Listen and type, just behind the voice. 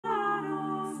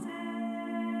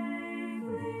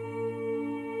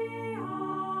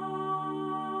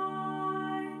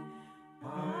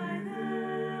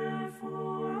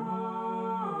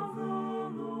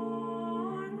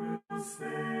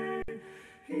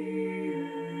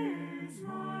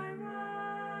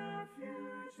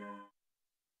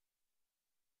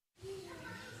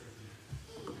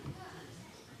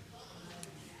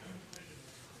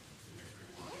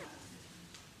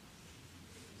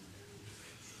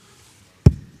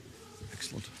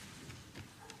Excellent.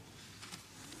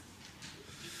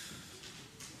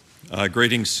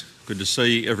 Greetings. Good to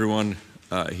see everyone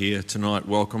here tonight.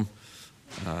 Welcome.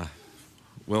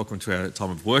 Welcome to our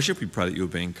time of worship. We pray that you'll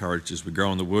be encouraged as we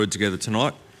grow in the Word together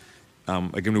tonight.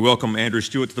 Again, we welcome Andrew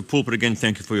Stewart to the pulpit again.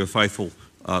 Thank you for your faithful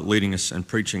leading us and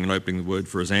preaching and opening the Word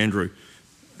for us, Andrew.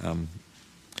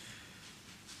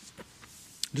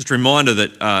 Just a reminder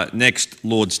that next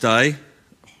Lord's Day,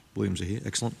 Williams are here,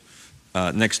 excellent.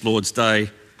 Next Lord's Day,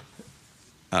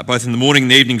 both in the morning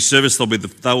and the evening service, they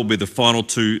will be the final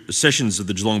two sessions of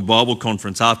the Geelong Bible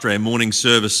Conference. After our morning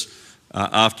service,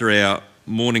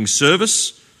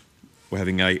 we're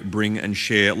having a bring and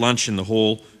share lunch in the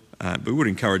hall. But we would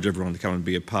encourage everyone to come and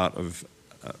be a part of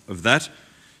that.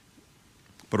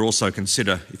 But also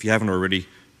consider, if you haven't already,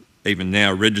 even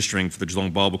now, registering for the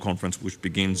Geelong Bible Conference, which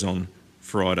begins on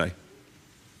Friday.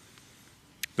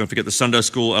 Don't forget the Sunday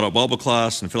School Adult Bible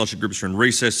class and fellowship groups are in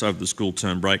recess over the school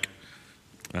term break.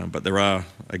 But there are,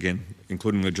 again,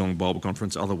 including the Geelong Bible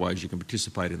Conference, other ways you can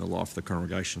participate in the life of the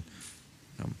congregation.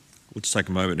 Let's take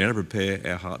a moment now to prepare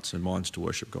our hearts and minds to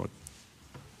worship God.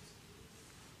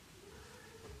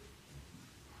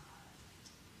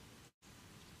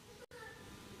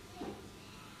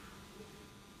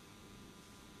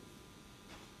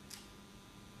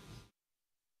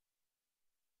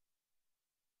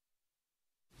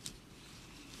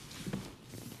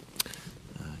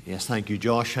 Yes, thank you,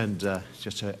 Josh. And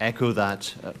just to echo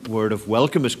that word of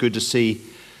welcome, it's good to see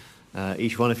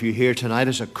each one of you here tonight.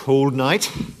 It's a cold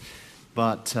night,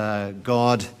 but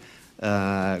God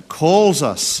calls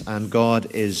us and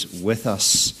God is with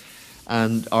us.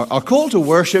 And our call to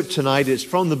worship tonight is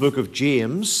from the book of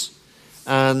James,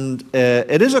 and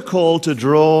it is a call to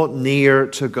draw near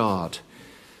to God.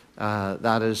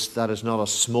 That is not a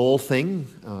small thing,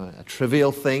 a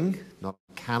trivial thing, not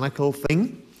a mechanical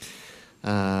thing.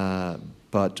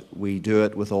 But we do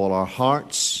it with all our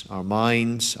hearts, our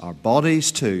minds, our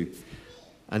bodies too.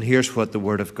 And here's what the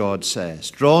Word of God says.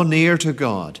 Draw near to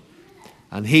God,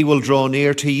 and He will draw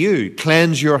near to you.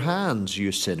 Cleanse your hands,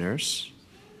 you sinners,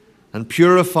 and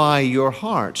purify your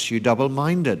hearts, you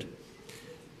double-minded.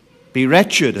 Be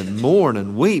wretched and mourn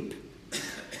and weep.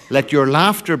 Let your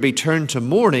laughter be turned to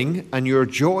mourning and your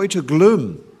joy to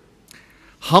gloom.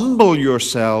 Humble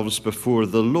yourselves before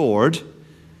the Lord,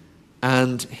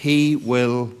 and He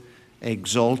will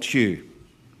exalt you.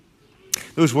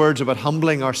 Those words about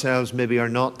humbling ourselves maybe are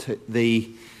not the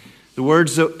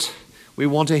words that we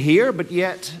want to hear, but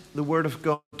yet the Word of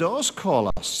God does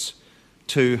call us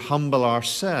to humble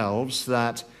ourselves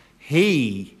that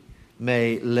He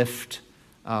may lift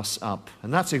us up.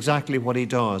 And that's exactly what He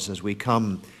does as we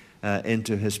come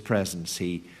into His presence.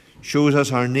 He shows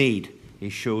us our need. He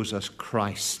shows us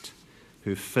Christ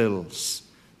who fills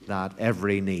that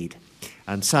every need.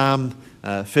 And Psalm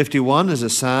 51 is a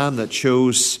psalm that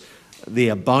shows the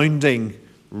abounding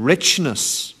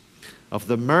richness of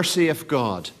the mercy of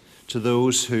God to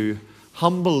those who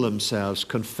humble themselves,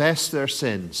 confess their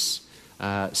sins,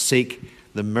 seek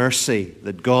the mercy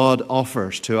that God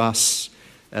offers to us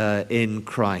in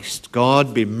Christ.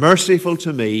 God, be merciful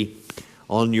to me.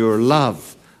 On your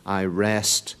love I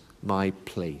rest my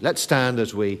plea. Let's stand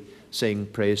as we sing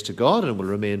praise to God, and we'll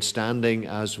remain standing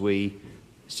as we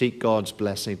seek God's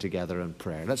blessing together in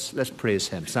prayer. Let's praise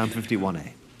Him. Psalm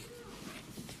 51a.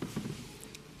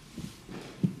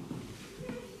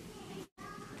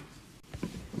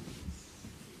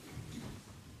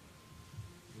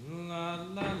 La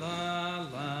la la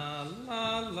la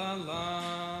la la la.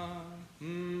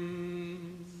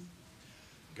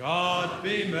 God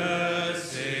be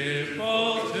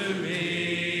merciful to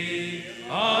me.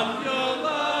 On your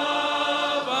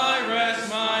love I rest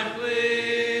my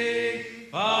plea.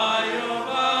 By your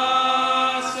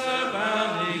vast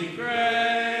abounding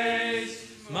grace,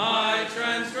 my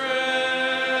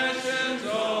transgressions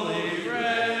all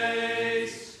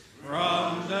erase.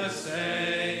 From the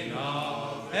stain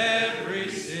of every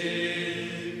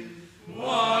sin,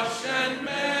 wash and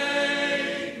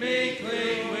make me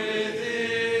clean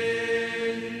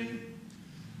within.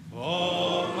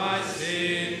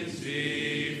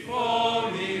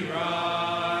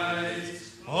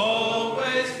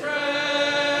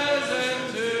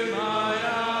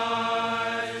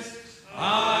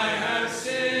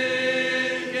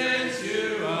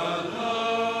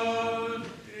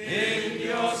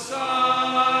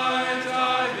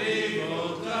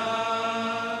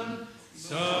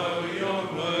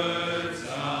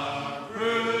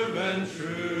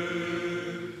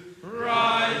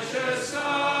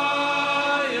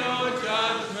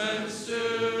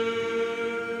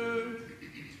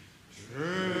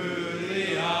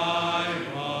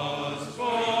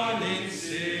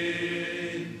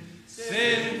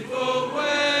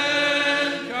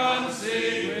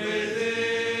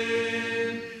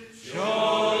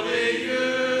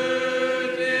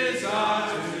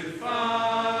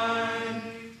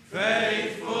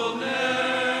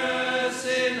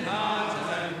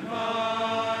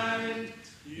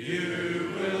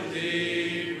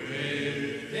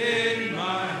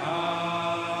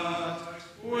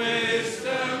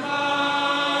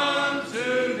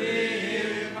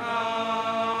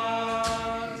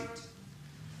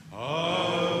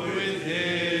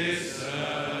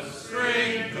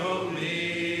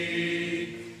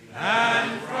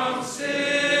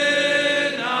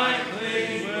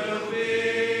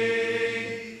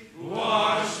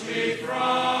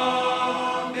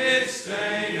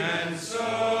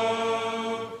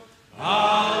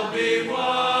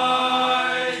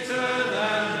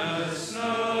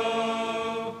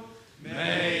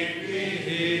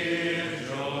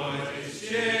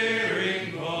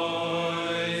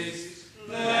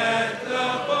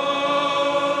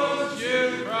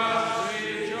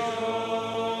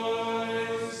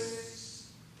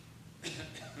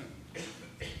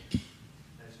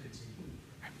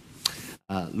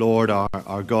 Lord,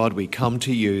 our God, we come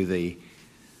to you,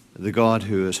 the God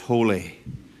who is holy,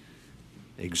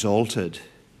 exalted,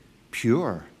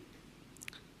 pure,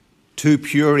 too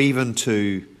pure even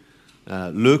to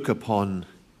look upon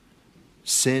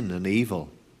sin and evil.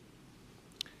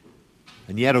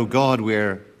 And yet, O God,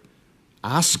 we're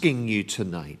asking you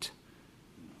tonight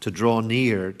to draw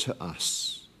near to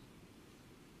us.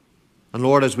 And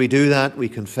Lord, as we do that, we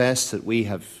confess that we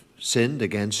have sinned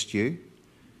against you.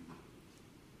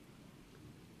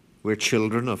 We're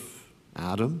children of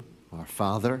Adam, our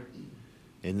father,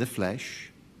 in the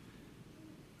flesh.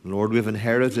 Lord, we've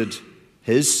inherited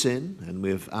his sin, and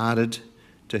we've added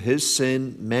to his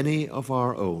sin many of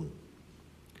our own.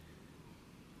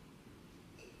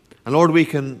 And Lord, we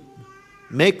can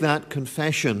make that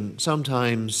confession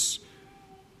sometimes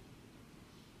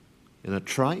in a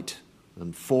trite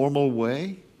and formal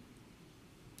way.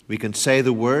 We can say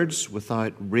the words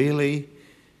without really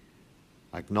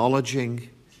acknowledging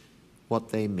what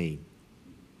they mean.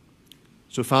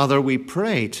 So, Father, we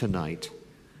pray tonight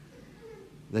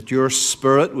that your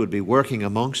Spirit would be working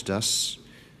amongst us,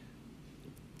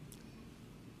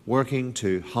 working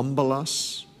to humble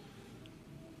us.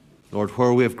 Lord,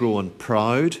 where we have grown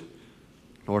proud,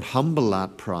 Lord, humble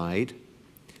that pride.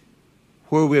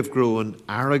 Where we have grown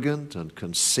arrogant and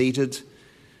conceited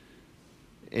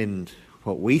in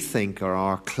what we think are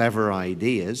our clever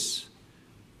ideas,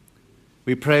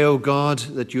 we pray, O God,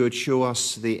 that you would show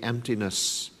us the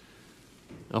emptiness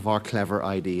of our clever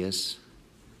ideas.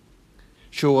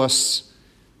 Show us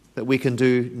that we can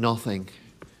do nothing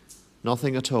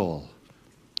at all,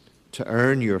 to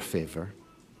earn your favor.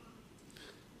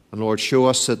 And Lord, show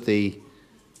us that the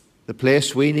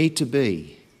place we need to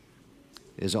be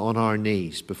is on our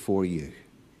knees before you.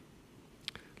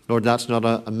 Lord, that's not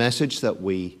a message that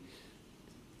we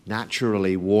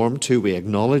naturally warm to. We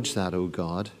acknowledge that, O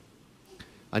God.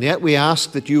 And yet we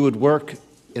ask that you would work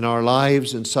in our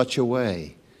lives in such a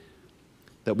way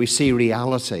that we see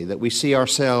reality, that we see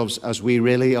ourselves as we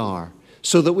really are,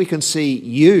 so that we can see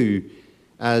you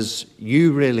as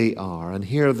you really are and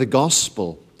hear the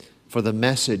gospel for the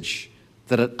message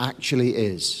that it actually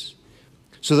is,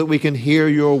 so that we can hear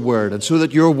your word and so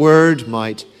that your word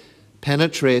might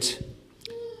penetrate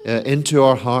into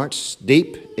our hearts,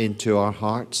 deep into our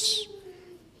hearts,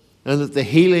 and that the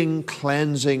healing,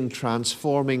 cleansing,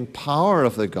 transforming power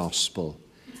of the gospel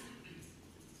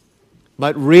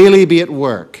might really be at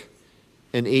work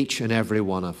in each and every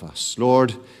one of us.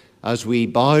 Lord, as we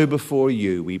bow before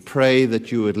you, we pray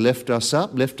that you would lift us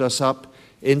up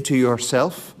into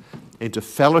yourself, into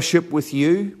fellowship with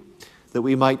you, that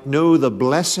we might know the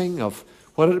blessing of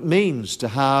what it means to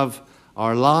have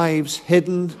our lives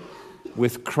hidden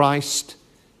with Christ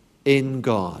in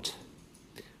God.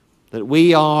 That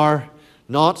we are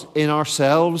not in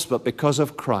ourselves, but because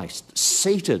of Christ,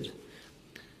 seated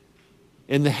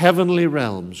in the heavenly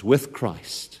realms with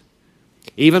Christ.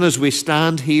 Even as we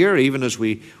stand here, even as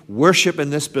we worship in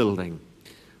this building,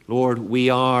 Lord, we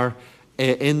are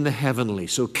in the heavenly.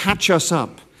 So catch us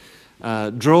up,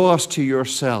 draw us to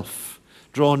yourself,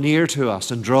 draw near to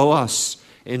us, and draw us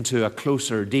into a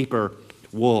closer, deeper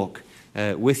walk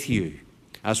with you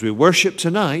as we worship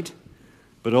tonight,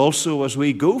 but also as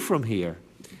we go from here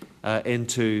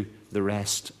into the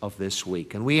rest of this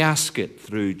week. And we ask it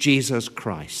through Jesus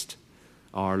Christ,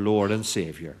 our Lord and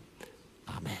Savior.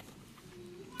 Amen.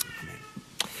 Amen.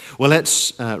 Well,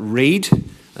 let's read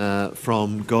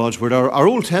from God's Word. Our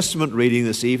Old Testament reading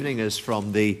this evening is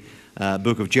from the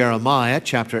book of Jeremiah,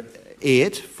 chapter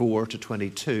 8, 4 to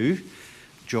 22.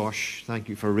 Josh, thank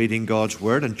you for reading God's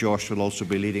Word, and Josh will also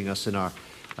be leading us in our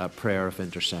prayer of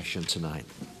intercession tonight.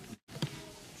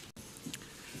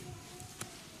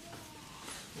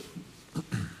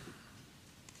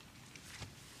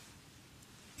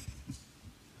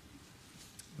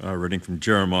 Reading from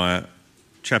Jeremiah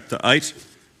chapter 8.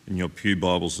 In your pew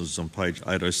Bibles is on page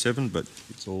 807, but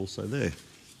it's also there.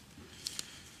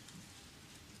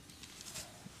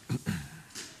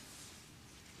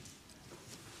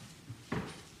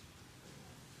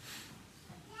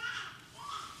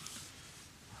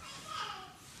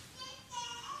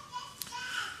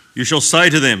 You shall say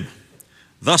to them,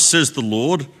 thus says the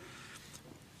Lord,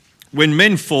 when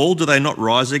men fall, do they not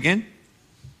rise again?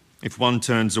 If one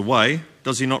turns away,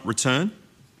 does he not return?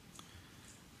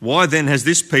 Why then has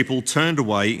this people turned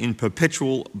away in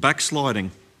perpetual backsliding?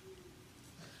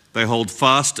 They hold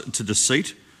fast to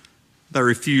deceit. They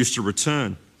refuse to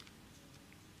return.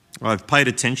 I have paid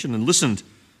attention and listened,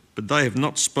 but they have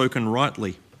not spoken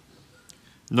rightly.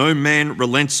 No man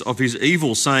relents of his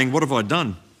evil, saying, what have I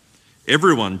done?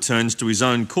 Everyone turns to his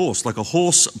own course, like a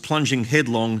horse plunging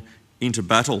headlong into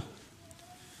battle.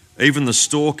 Even the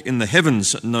stork in the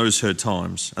heavens knows her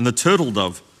times, and the turtle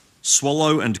dove,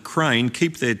 swallow and crane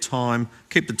keep the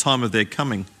time of their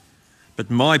coming. But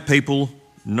my people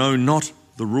know not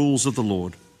the rules of the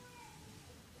Lord.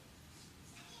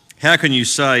 How can you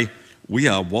say, we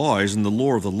are wise and the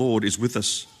law of the Lord is with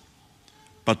us?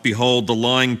 But behold, the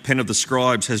lying pen of the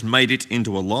scribes has made it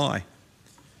into a lie.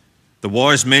 The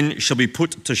wise men shall be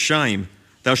put to shame.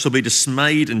 Thou shalt be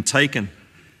dismayed and taken.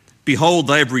 Behold,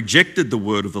 they have rejected the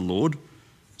word of the Lord.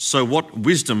 So what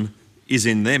wisdom is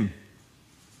in them?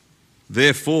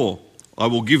 Therefore, I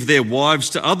will give their wives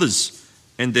to others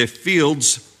and their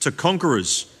fields to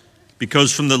conquerors,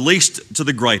 because from the least to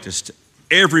the greatest,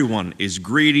 everyone is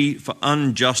greedy for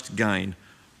unjust gain.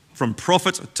 From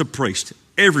prophet to priest,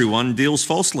 everyone deals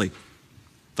falsely.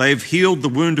 They have healed the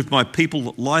wound of my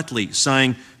people lightly,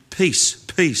 saying, peace,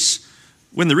 peace,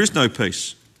 when there is no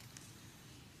peace.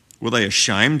 Were they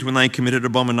ashamed when they committed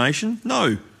abomination?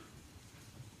 No.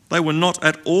 They were not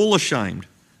at all ashamed.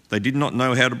 They did not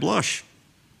know how to blush.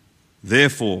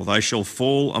 Therefore they shall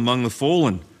fall among the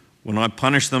fallen. When I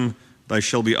punish them, they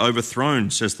shall be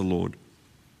overthrown, says the Lord.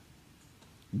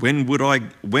 When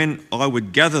I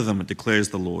would gather them, declares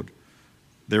the Lord.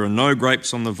 There are no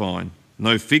grapes on the vine,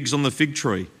 no figs on the fig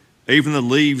tree. Even the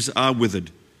leaves are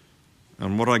withered,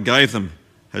 and what I gave them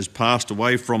has passed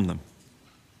away from them.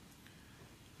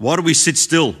 Why do we sit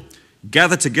still?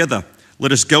 Gather together.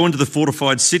 Let us go into the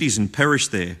fortified cities and perish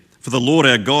there. For the Lord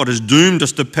our God has doomed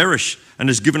us to perish and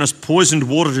has given us poisoned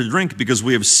water to drink because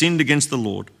we have sinned against the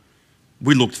Lord.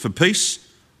 We looked for peace,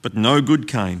 but no good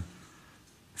came.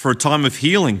 For a time of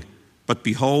healing, but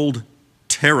behold,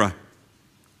 terror.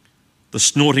 The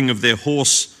snorting of their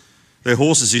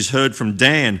horses is heard from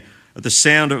Dan. At the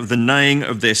sound of the neighing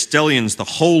of their stallions, the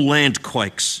whole land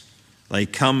quakes. They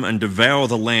come and devour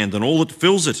the land and all that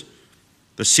fills it,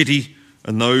 the city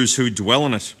and those who dwell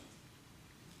in it.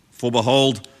 For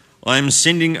behold, I am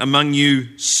sending among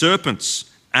you serpents,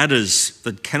 adders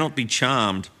that cannot be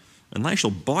charmed, and they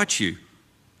shall bite you,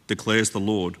 declares the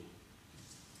Lord.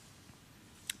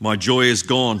 My joy is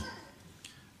gone.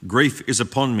 Grief is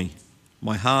upon me.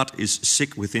 My heart is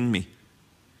sick within me.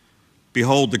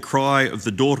 Behold the cry of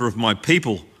the daughter of my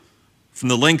people from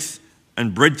the length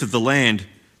and breadth of the land.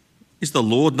 Is the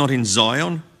Lord not in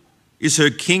Zion? Is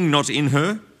her king not in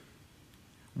her?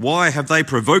 Why have they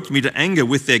provoked me to anger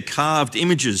with their carved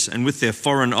images and with their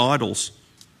foreign idols?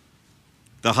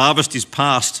 The harvest is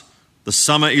past, the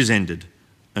summer is ended,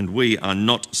 and we are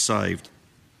not saved.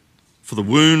 For the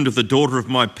wound of the daughter of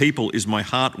my people is my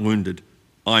heart wounded.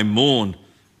 I mourn,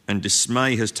 and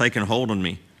dismay has taken hold on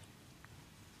me.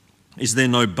 Is there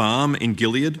no balm in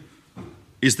Gilead?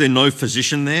 Is there no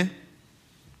physician there?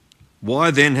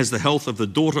 Why then has the health of the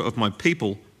daughter of my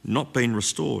people not been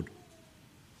restored?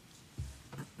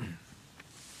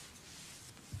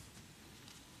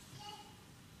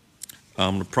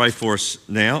 I'm going to pray for us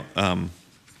now.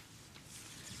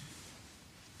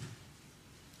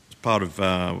 Part of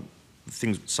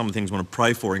some of the things I want to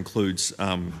pray for includes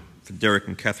for Derek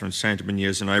and Catherine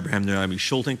Santa-Benez and Abraham and Naomi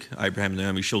Schultink. Abraham and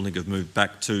Naomi Schultink have moved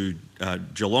back to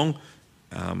Geelong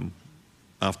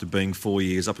after being 4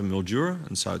 years up in Mildura,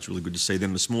 and so it's really good to see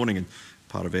them this morning and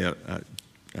part of our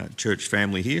church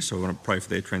family here, so I want to pray for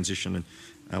their transition.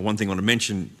 And one thing I want to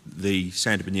mention, the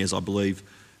Santa-Benez, I believe,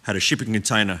 had a shipping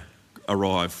container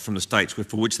arrive from the States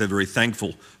for which they're very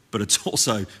thankful, but it's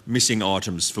also missing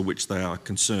items for which they are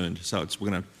concerned. So we're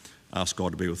going to ask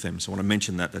God to be with them. So I want to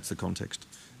mention that. That's the context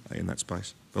in that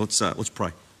space. But let's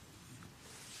pray.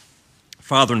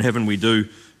 Father in heaven, we do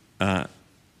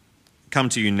come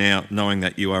to you now knowing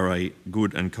that you are a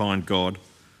good and kind God,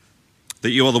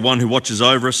 that you are the one who watches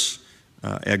over us,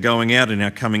 our going out and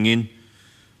our coming in.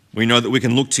 We know that we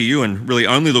can look to you and really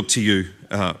only look to you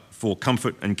for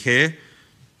comfort and care.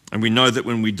 And we know that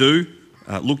when we do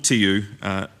look to you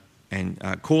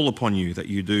and call upon you, that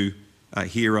you do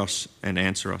hear us and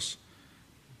answer us.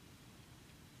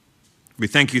 We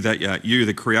thank you that you,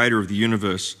 the creator of the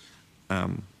universe,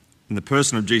 in the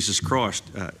person of Jesus Christ,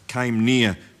 came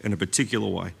near in a particular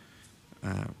way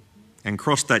and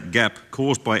crossed that gap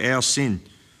caused by our sin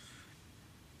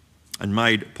and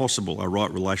made possible a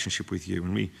right relationship with you.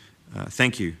 And we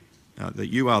thank you that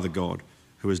you are the God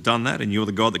who has done that, and you're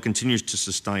the God that continues to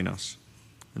sustain us.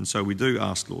 And so we do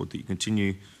ask, Lord, that you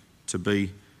continue to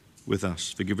be with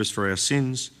us. Forgive us for our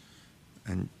sins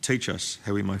and teach us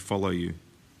how we may follow you.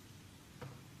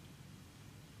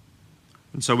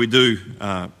 And so we do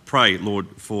pray, Lord,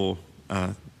 for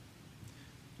the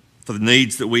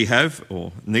needs that we have,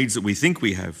 or needs that we think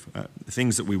we have,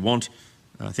 things that we want,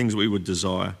 things that we would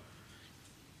desire.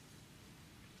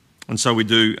 And so we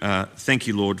do thank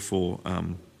you, Lord, for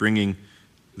bringing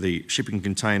the shipping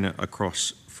container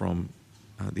across from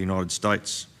the United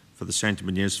States for the Santa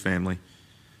Ynez family.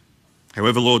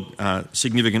 However, Lord,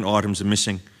 significant items are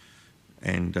missing,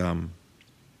 and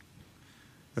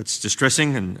it's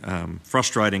distressing and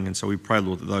frustrating, and so we pray,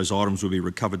 Lord, that those items will be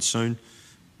recovered soon.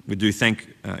 We do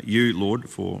thank you, Lord,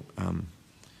 for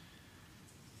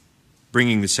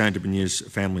bringing the Santa Ynez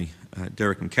family,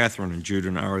 Derek and Catherine and Judah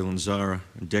and Ariel and Zara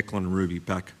and Declan and Ruby,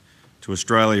 back to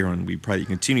Australia, and we pray that you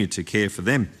continue to care for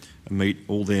them and meet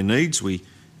all their needs. We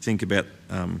think about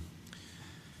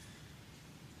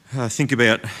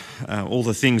all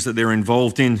the things that they're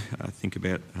involved in. Think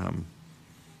about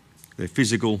their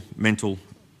physical, mental,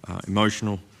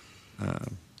 emotional,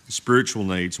 spiritual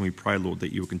needs, and we pray, Lord,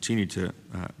 that you will continue to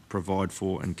provide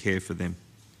for and care for them.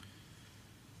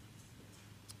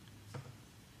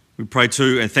 We pray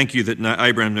too and thank you that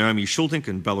Abraham, Naomi Schultink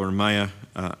and Bella and Maya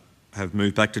have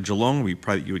moved back to Geelong. We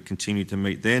pray that you would continue to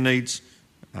meet their needs.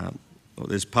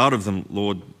 There's part of them,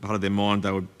 Lord, part of their mind,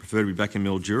 they would prefer to be back in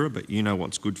Mildura, but you know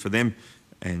what's good for them.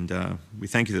 And we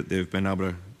thank you that they've been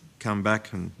able to come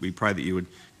back, and we pray that you would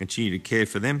continue to care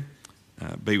for them,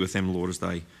 be with them, Lord, as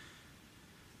they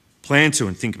plan to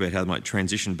and think about how they might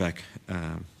transition back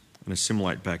and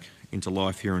assimilate back into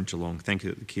life here in Geelong. Thank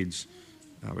you that the kids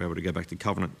were able to go back to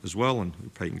Covenant as well, and we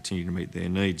pray you continue to meet their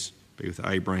needs. Be with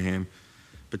Abraham,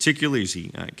 particularly as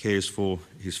he cares for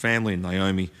his family, and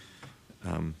Naomi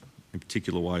in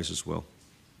particular ways as well.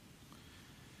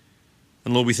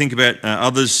 And Lord, we think about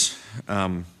others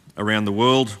around the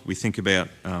world. We think about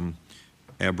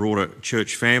our broader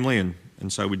church family, and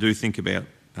so we do think about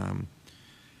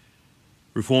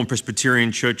Reformed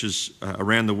Presbyterian churches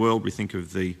around the world. We think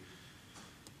of the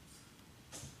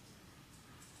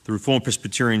Reformed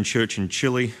Presbyterian Church in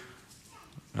Chile.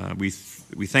 We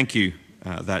thank you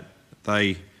that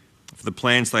they, for the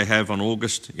plans they have in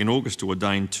August to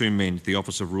ordain 2 men to the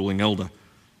office of ruling elder.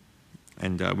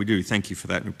 And we do thank you for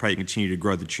that, and we pray you continue to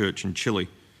grow the church in Chile.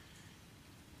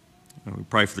 We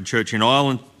pray for the church in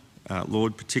Ireland,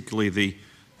 Lord, particularly the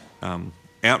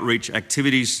outreach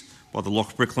activities by the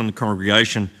Loch Brickland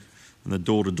congregation and the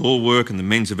door-to-door work and the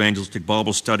men's evangelistic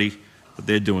Bible study that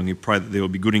they're doing. We pray that there will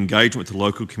be good engagement with the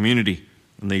local community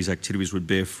and these activities would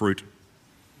bear fruit.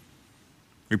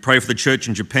 We pray for the church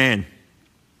in Japan.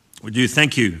 We do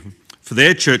thank you for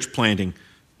their church planting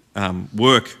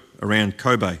work around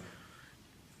Kobe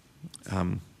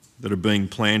that are being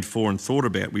planned for and thought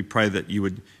about. We pray that you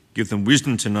would give them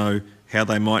wisdom to know how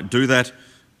they might do that.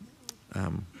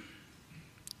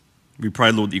 We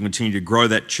pray, Lord, that you continue to grow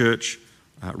that church,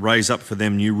 raise up for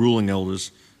them new ruling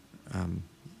elders.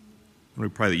 We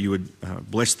pray that you would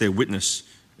bless their witness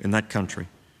in that country.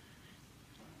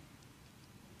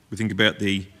 We think about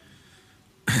the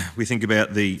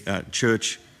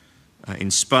church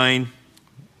in Spain.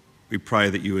 We pray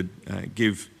that you would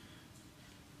give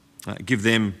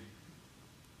them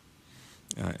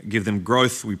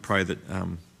growth. We pray that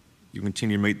you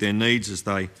continue to meet their needs as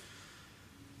they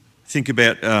think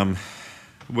about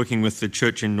working with the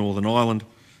church in Northern Ireland.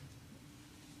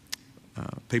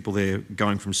 People there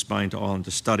going from Spain to Ireland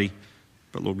to study.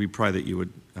 But Lord, we pray that you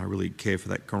would really care for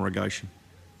that congregation.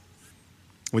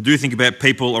 We do think about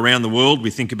people around the world. We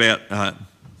think about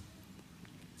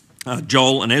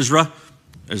Joel and Ezra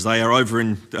as they are over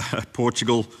in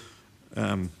Portugal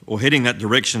or heading that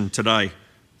direction today.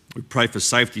 We pray for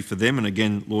safety for them. And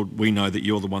again, Lord, we know that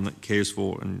you're the one that cares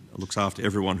for and looks after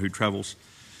everyone who travels.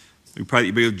 We pray that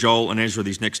you be with Joel and Ezra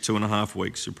these next 2.5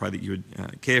 weeks. We pray that you would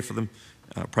care for them.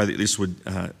 Pray that this would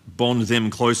bond them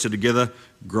closer together,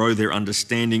 grow their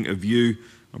understanding of you.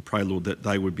 I pray, Lord, that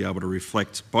they would be able to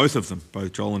reflect, both of them,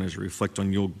 both Joel and Ezra, reflect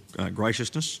on your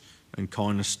graciousness and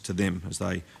kindness to them as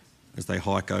they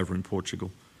hike over in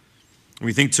Portugal. And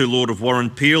we think too, Lord, of Warren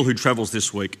Peel, who travels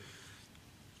this week.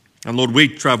 And Lord, we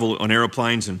travel on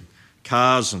aeroplanes and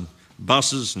cars and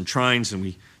buses and trains, and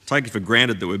we take it for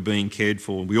granted that we're being cared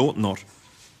for. We ought not,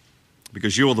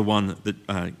 because you're the one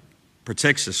that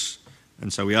protects us.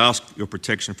 And so we ask your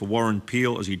protection for Warren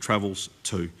Peel as he travels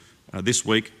this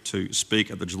week to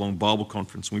speak at the Geelong Bible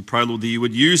Conference. And we pray, Lord, that you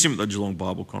would use him at the Geelong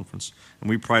Bible Conference. And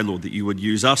we pray, Lord, that you would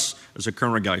use us as a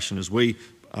congregation, as we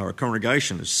are a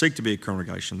congregation, as seek to be a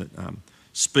congregation that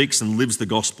speaks and lives the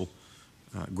gospel.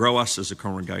 Grow us as a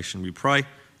congregation, we pray,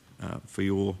 for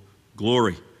your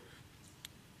glory.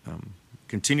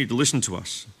 Continue to listen to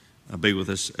us. Be with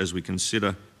us as we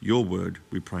consider your word,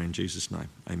 we pray in Jesus' name.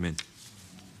 Amen.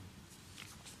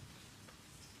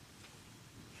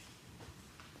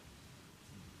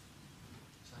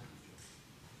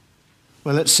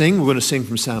 Well, let's sing. We're going to sing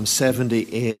from Psalm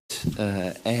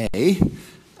 78A.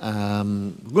 We're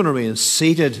going to remain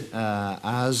seated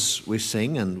as we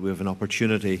sing, and we have an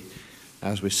opportunity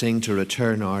as we sing to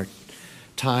return our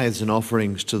tithes and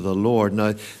offerings to the Lord.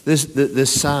 Now,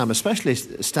 this psalm, especially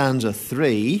stanza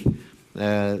 3,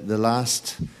 the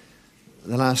last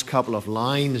couple of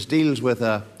lines, deals with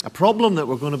a problem that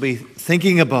we're going to be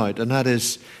thinking about, and that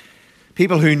is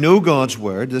people who know God's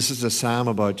Word. This is a psalm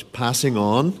about passing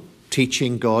on,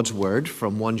 teaching God's Word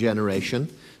from one generation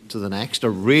to the next, a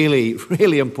really,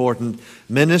 really important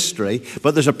ministry.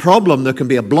 But there's a problem, there can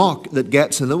be a block that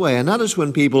gets in the way, and that is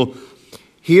when people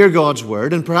hear God's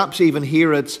Word, and perhaps even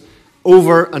hear it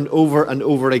over and over and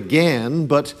over again,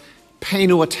 but pay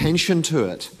no attention to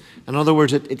it. In other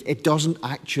words, it doesn't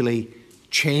actually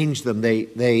change them.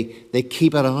 They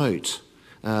keep it out.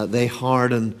 They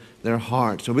harden their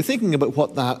hearts. So we're thinking about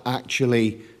what that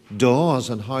actually does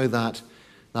and how that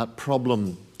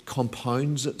problem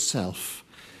compounds itself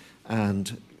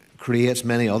and creates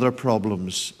many other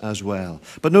problems as well.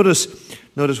 But notice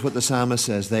what the psalmist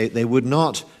says. They would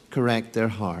not correct their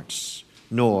hearts,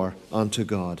 nor unto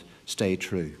God stay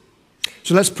true.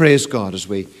 So let's praise God as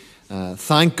we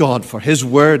thank God for His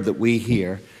Word that we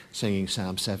hear, singing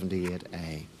Psalm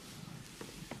 78a.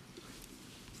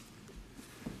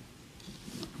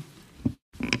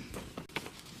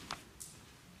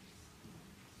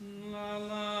 La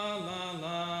la la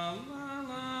la la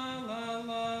la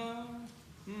la.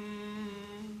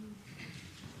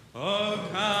 Oh,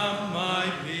 come,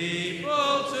 my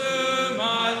people, to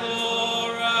my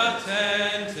law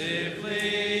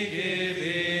attentively give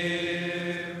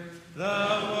ear.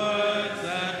 The words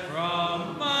that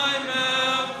from my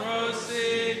mouth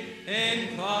proceed,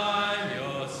 incline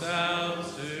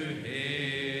yourselves to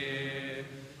hear.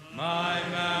 My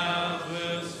mouth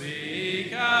will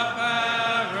speak a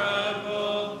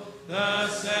parable, the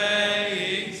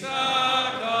sayings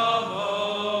of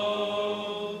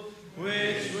old,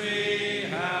 which we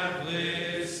have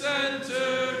listened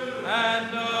to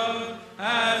and known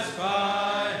as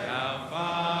by our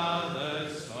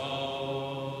fathers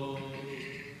told.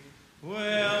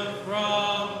 Will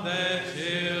from their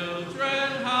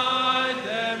children hide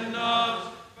them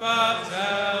not, but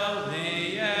tell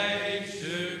the age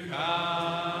to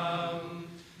come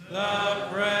the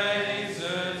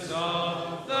praises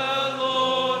of the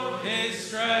Lord, His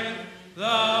strength,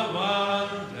 the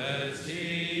wonders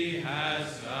He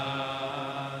has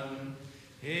done.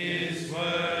 His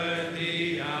word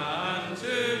He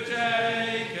unto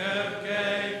Jacob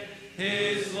gave,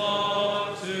 His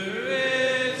law to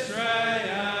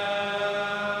Israel,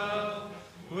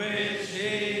 which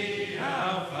He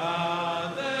our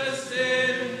fathers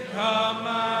did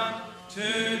command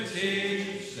to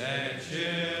teach their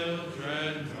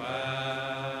children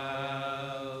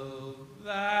well,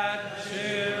 that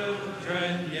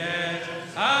children yet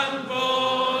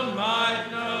unborn might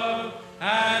know,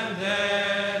 and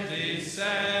their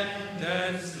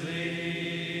descendants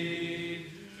lead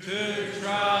to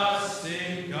trust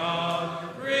in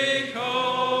God,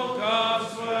 recall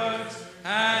God's works,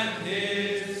 and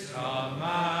His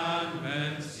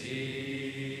commandments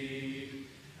heed,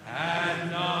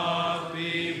 and not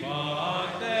be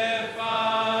what their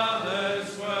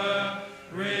fathers were,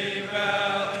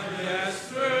 rebellious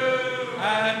through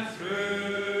and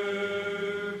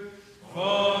through.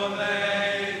 For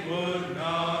they would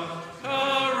not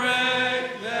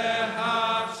correct their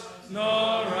hearts,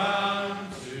 nor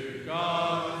unto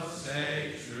God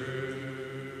say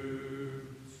true.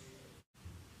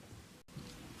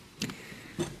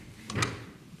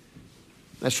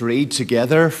 Let's read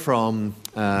together from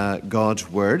God's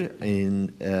Word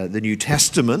in the New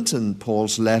Testament in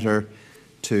Paul's letter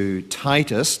to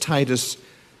Titus. Titus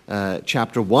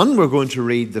chapter 1, we're going to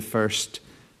read the first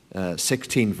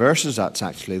 16 verses. That's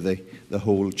actually the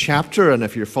whole chapter. And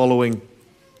if you're following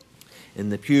in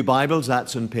the Pew Bibles,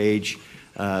 that's on page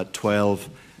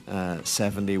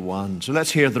 1271. So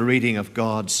let's hear the reading of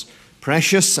God's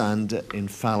precious and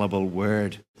infallible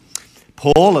Word.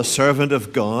 Paul, a servant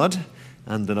of God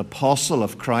and an apostle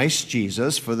of Christ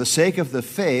Jesus, for the sake of the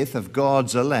faith of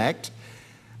God's elect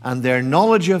and their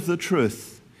knowledge of the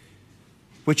truth,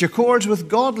 which accords with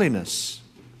godliness,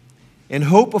 in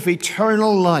hope of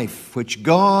eternal life, which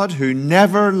God, who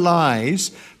never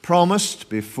lies, promised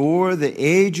before the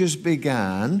ages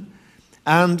began,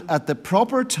 and at the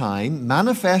proper time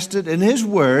manifested in His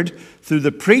Word through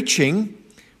the preaching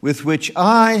with which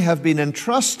I have been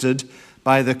entrusted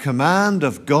by the command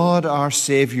of God our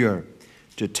Saviour,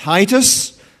 to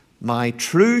Titus, my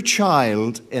true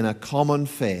child in a common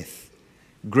faith.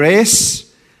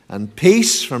 Grace and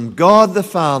peace from God the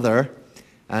Father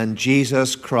and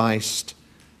Jesus Christ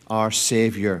our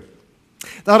Saviour.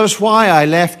 That is why I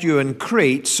left you in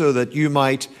Crete, so that you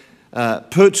might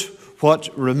put what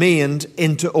remained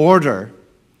into order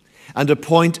and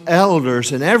appoint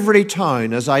elders in every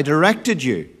town as I directed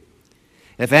you.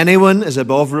 If anyone is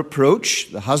above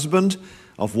reproach, the husband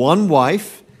of one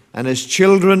wife, and his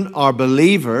children are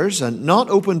believers and not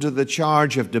open to the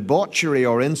charge of debauchery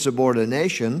or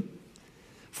insubordination,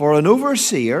 for an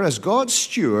overseer, as God's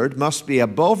steward, must be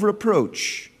above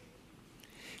reproach.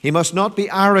 He must not be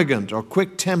arrogant or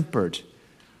quick-tempered,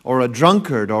 or a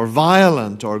drunkard or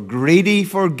violent or greedy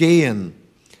for gain,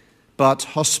 but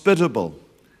hospitable,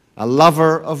 a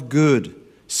lover of good,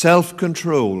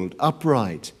 self-controlled,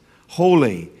 upright,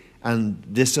 holy,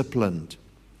 and disciplined.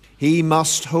 He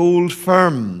must hold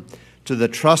firm to the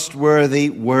trustworthy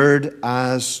word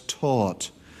as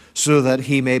taught, so that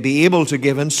he may be able to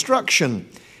give instruction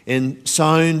in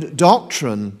sound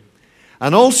doctrine,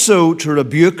 and also to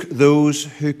rebuke those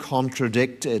who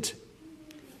contradict it.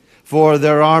 For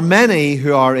there are many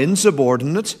who are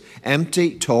insubordinate,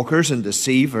 empty talkers and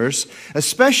deceivers,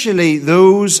 especially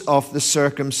those of the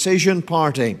circumcision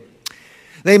party.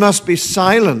 They must be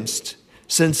silenced,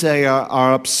 since they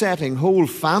are upsetting whole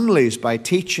families by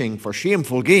teaching for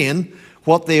shameful gain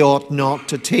what they ought not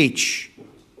to teach.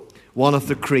 One of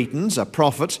the Cretans, a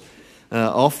prophet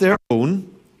of their own,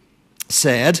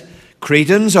 said,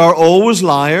 "Cretans are always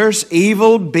liars,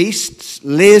 evil beasts,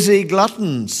 lazy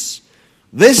gluttons."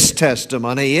 This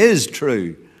testimony is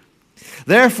true.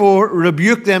 Therefore,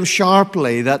 rebuke them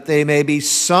sharply, that they may be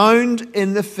sound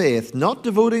in the faith, not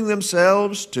devoting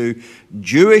themselves to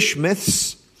Jewish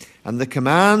myths and the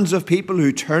commands of people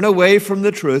who turn away from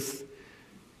the truth.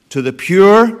 To the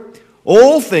pure,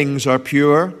 all things are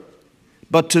pure,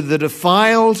 but to the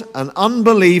defiled and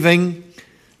unbelieving,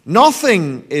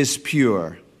 nothing is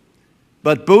pure,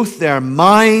 but both their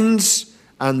minds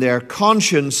and their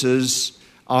consciences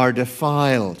are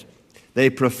defiled. They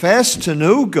profess to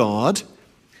know God,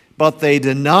 but they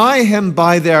deny him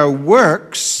by their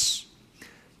works.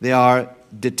 They are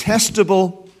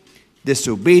detestable,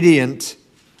 disobedient,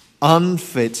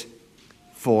 unfit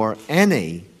for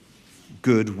any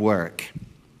good work.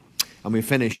 And we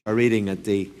finish our reading at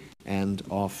the end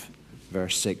of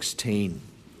verse 16.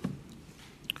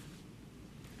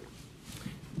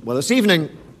 Well, this evening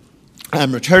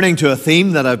I'm returning to a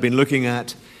theme that I've been looking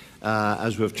at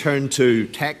as we've turned to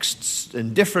texts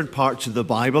in different parts of the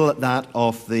Bible, that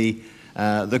of the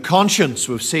conscience.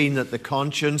 We've seen that the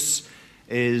conscience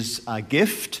is a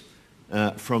gift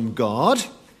from God,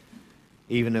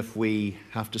 even if we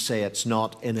have to say it's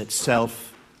not in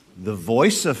itself the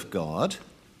voice of God.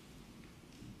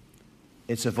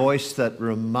 It's a voice that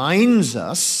reminds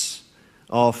us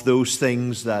of those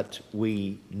things that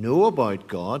we know about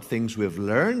God, things we've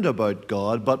learned about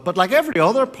God, but like every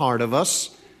other part of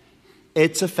us,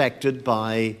 it's affected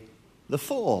by the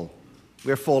fall.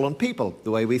 We're fallen people.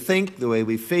 The way we think, the way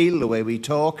we feel, the way we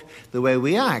talk, the way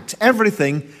we act.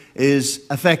 Everything is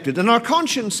affected. And our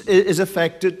conscience is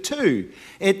affected too.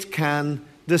 It can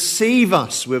deceive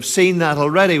us. We've seen that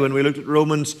already when we looked at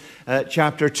Romans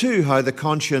chapter 2, how the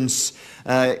conscience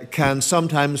can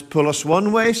sometimes pull us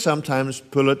one way, sometimes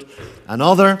pull it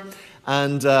another.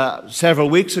 And several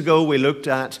weeks ago, we looked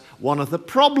at one of the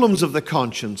problems of the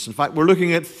conscience. In fact, we're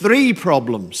looking at three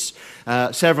problems.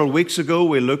 Several weeks ago,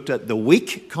 we looked at the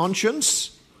weak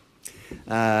conscience.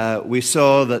 We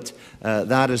saw that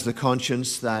that is the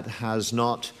conscience that has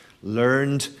not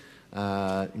learned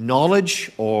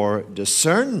knowledge or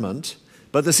discernment.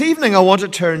 But this evening, I want to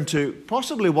turn to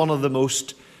possibly one of the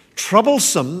most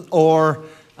troublesome or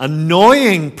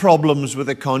annoying problems with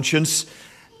the conscience.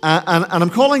 And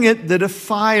I'm calling it the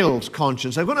defiled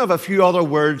conscience. I'm going to have a few other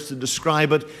words to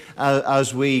describe it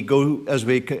as we go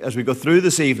through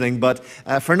this evening. But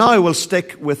for now, we'll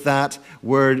stick with that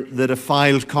word, the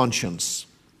defiled conscience.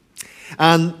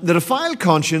 And the defiled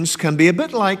conscience can be a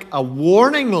bit like a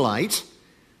warning light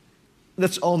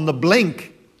that's on the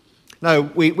blink. Now,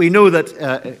 we know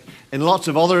that in lots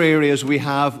of other areas we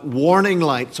have warning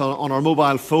lights on our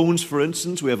mobile phones, for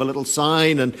instance. We have a little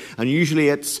sign, and usually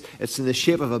it's in the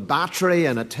shape of a battery,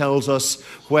 and it tells us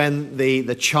when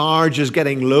the charge is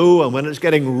getting low, and when it's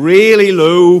getting really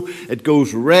low, it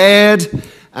goes red,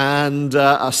 and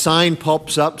a sign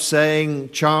pops up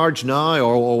saying charge now,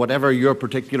 or whatever your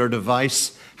particular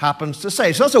device happens to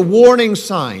say. So that's a warning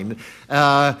sign.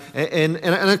 In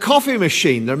a coffee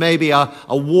machine, there may be a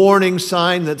warning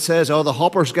sign that says, oh, the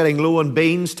hopper's getting low on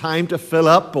beans, time to fill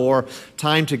up, or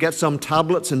time to get some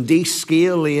tablets and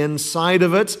descale the inside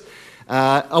of it.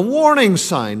 A warning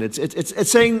sign.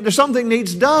 It's saying there's something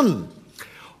needs done.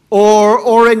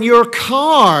 Or in your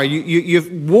car,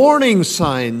 you've warning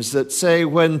signs that say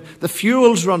when the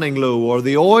fuel's running low, or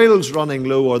the oil's running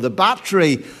low, or the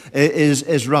battery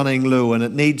is running low and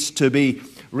it needs to be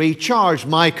recharged.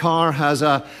 My car has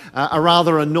a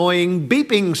rather annoying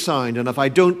beeping sound, and if I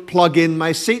don't plug in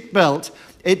my seatbelt,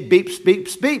 it beeps,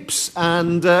 beeps, beeps,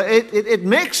 and it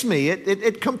makes me,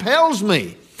 it compels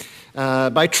me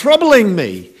by troubling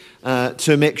me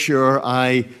to make sure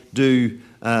I do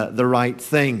the right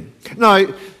thing. Now,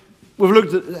 we've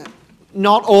looked at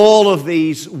not all of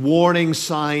these warning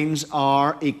signs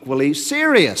are equally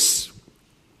serious.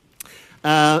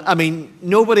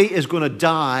 Nobody is going to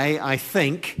die, I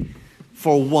think,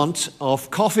 for want of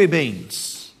coffee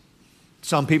beans.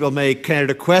 Some people may care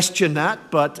to question that,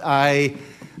 but I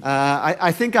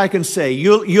think I can say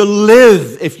you'll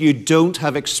live if you don't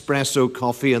have espresso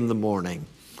coffee in the morning.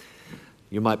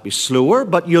 You might be slower,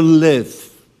 but you'll live.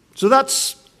 So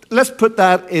let's put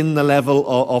that in the level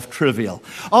of trivial.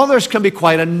 Others can be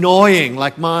quite annoying,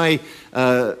 like my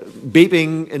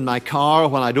beeping in my car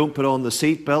when I don't put on the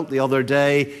seatbelt the other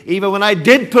day. Even when I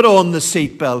did put on the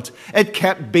seatbelt, it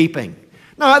kept beeping.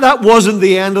 Now, that wasn't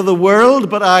the end of the world,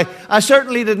 but I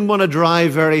certainly didn't want to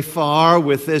drive very far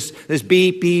with this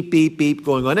beep, beep, beep, beep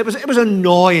going on. It was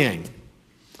annoying.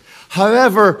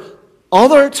 However,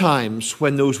 other times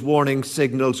when those warning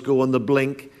signals go on the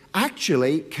blink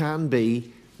actually can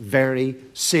be very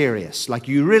serious. Like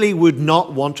you really would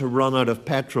not want to run out of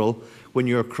petrol when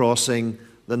you're crossing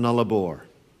the Nullarbor.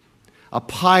 A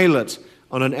pilot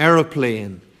on an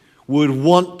aeroplane would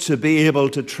want to be able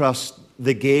to trust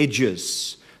the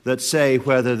gauges that say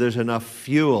whether there's enough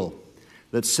fuel,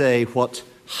 that say what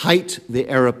height the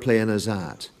aeroplane is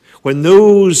at. When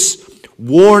those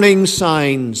warning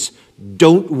signs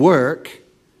don't work,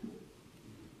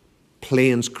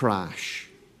 planes crash.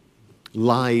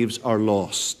 Lives are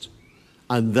lost.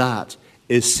 And that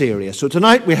is serious. So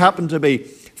tonight we happen to be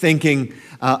thinking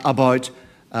about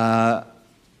a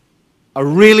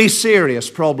really serious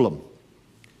problem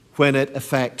when it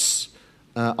affects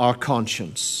our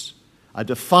conscience. A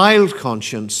defiled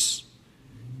conscience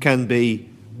can be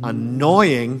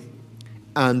annoying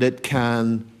and it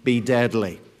can be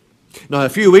deadly. Now, a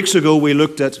few weeks ago we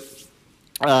looked at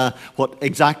what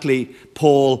exactly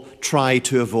Paul tried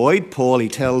to avoid. Paul, he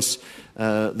tells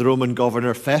the Roman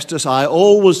governor Festus, I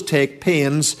always take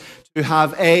pains to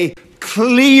have a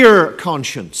clear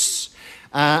conscience.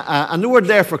 And the word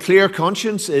there for clear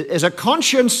conscience is a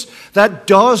conscience that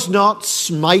does not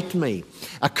smite me.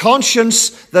 A conscience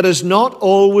that is not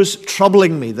always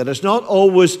troubling me, that is not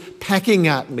always pecking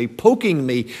at me, poking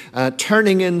me,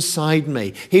 turning inside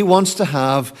me. He wants to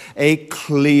have a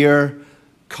clear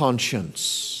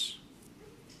conscience.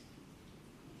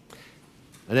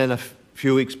 And then a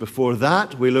few weeks before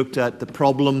that, we looked at the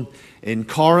problem in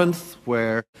Corinth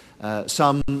where there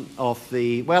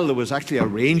was actually a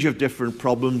range of different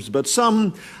problems, but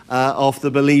some of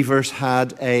the believers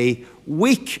had a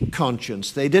weak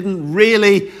conscience. They didn't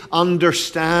really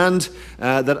understand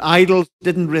that idols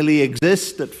didn't really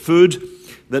exist, that food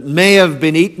that may have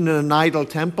been eaten in an idol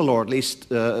temple, or at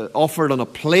least offered on a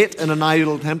plate in an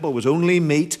idol temple, was only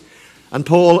meat. And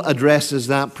Paul addresses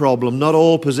that problem. Not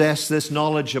all possess this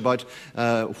knowledge about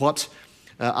what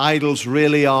idols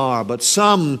really are, but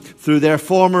some, through their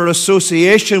former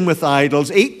association with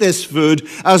idols, eat this food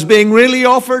as being really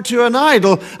offered to an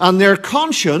idol, and their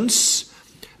conscience,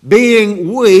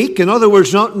 being weak, in other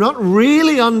words, not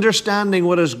really understanding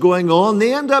what is going on,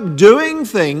 they end up doing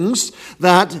things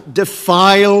that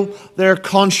defile their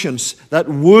conscience, that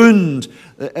wound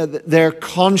their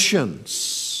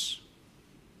conscience.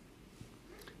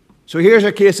 So here's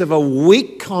a case of a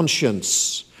weak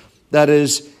conscience that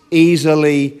is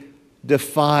easily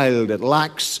defiled. It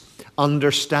lacks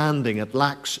understanding. It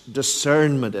lacks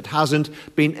discernment. It hasn't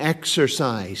been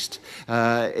exercised.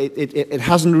 It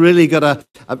hasn't really got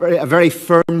a very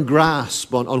firm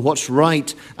grasp on what's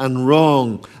right and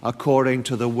wrong according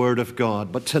to the Word of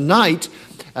God. But tonight,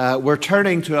 we're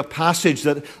turning to a passage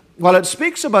that, while it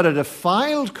speaks about a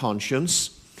defiled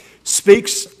conscience,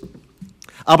 speaks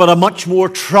about a much more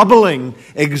troubling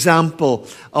example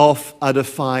of a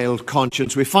defiled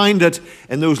conscience. We find it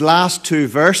in those last two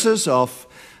verses of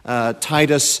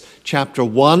Titus chapter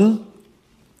 1.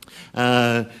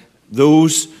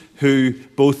 Those who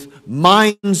both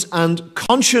minds and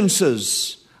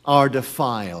consciences are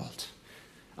defiled.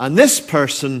 And this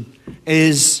person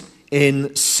is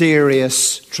in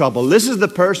serious trouble. This is the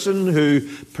person who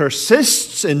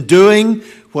persists in doing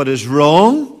what is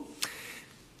wrong,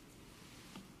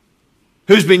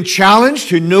 who's been challenged,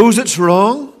 who knows it's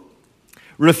wrong,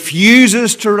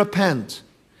 refuses to repent,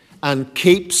 and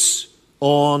keeps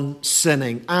on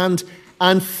sinning and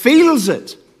feels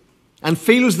it, and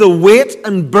feels the weight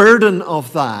and burden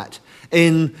of that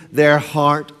in their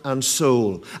heart and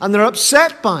soul. And they're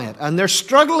upset by it, and they're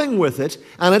struggling with it,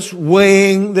 and it's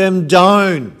weighing them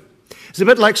down. It's a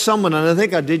bit like someone, and I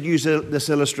think I did use this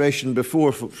illustration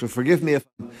before, so forgive me if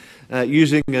I'm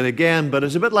using it again, but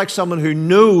it's a bit like someone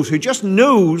who just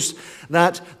knows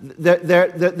that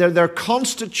their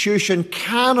constitution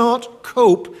cannot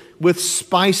cope with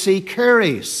spicy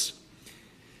curries,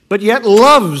 but yet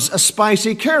loves a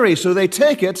spicy curry, so they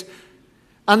take it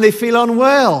and they feel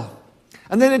unwell.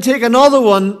 And then they take another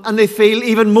one and they feel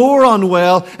even more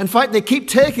unwell. In fact, they keep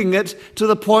taking it to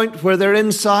the point where their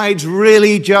insides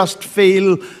really just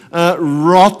feel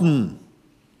rotten.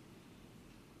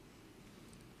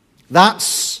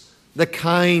 That's the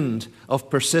kind of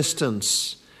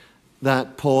persistence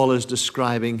that Paul is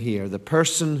describing here. The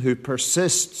person who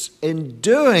persists in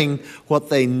doing what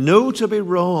they know to be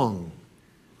wrong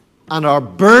and are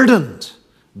burdened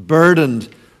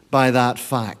by that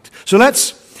fact. So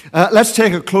let's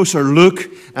take a closer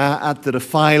look at the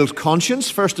defiled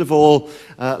conscience. First of all,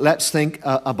 let's think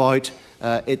about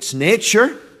its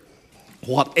nature.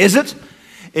 What is it?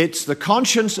 It's the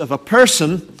conscience of a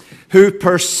person who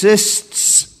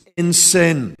persists in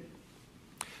sin,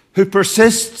 who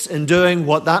persists in doing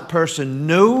what that person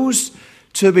knows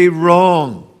to be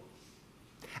wrong,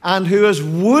 and who is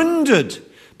wounded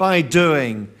by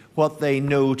doing what they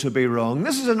know to be wrong.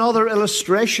 This is another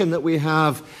illustration that we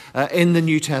have in the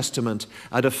New Testament.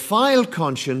 A defiled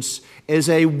conscience is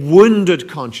a wounded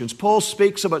conscience. Paul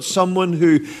speaks about someone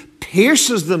who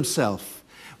pierces themselves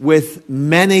with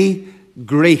many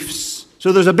griefs.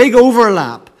 So there's a big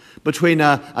overlap between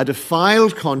a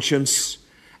defiled conscience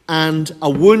and a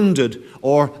wounded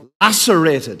or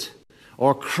lacerated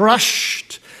or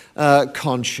crushed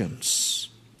conscience.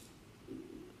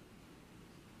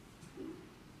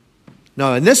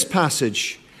 Now, in this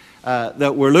passage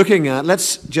that we're looking at,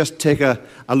 let's just take a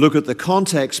look at the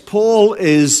context. Paul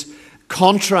is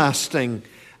contrasting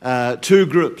two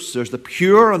groups. There's the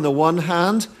pure on the one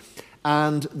hand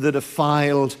and the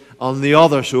defiled on the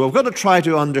other. So we've got to try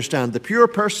to understand. The pure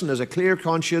person has a clear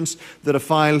conscience. The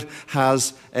defiled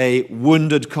has a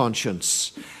wounded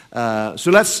conscience.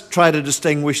 So let's try to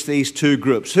distinguish these two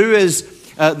groups. Who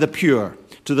is the pure?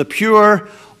 To the pure,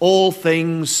 all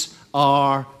things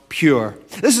are pure.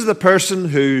 This is the person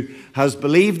who has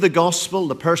believed the gospel,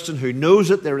 the person who knows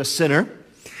that they're a sinner,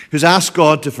 who's asked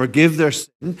God to forgive their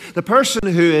sin, the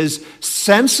person who is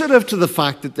sensitive to the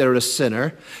fact that they're a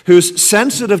sinner, who's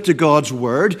sensitive to God's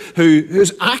word,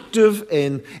 who's active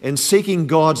in seeking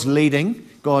God's leading,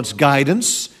 God's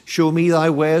guidance. Show me thy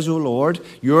ways, O Lord,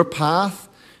 your path,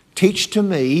 teach to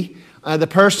me. The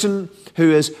person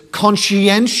who is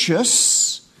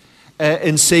conscientious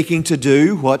in seeking to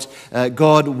do what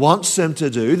God wants them to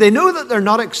do. They know that they're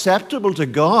not acceptable to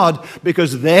God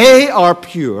because they are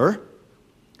pure.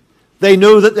 They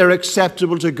know that they're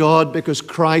acceptable to God because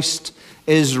Christ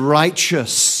is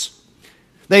righteous.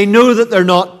 They know that they're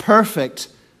not perfect,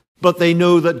 but they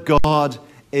know that God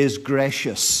is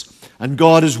gracious. And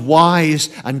God is wise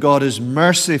and God is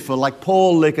merciful. Like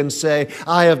Paul, they can say,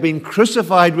 I have been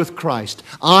crucified with Christ.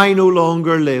 I no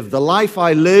longer live. The life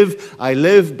I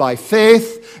live by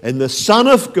faith in the Son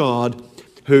of God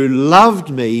who loved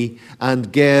me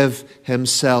and gave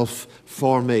himself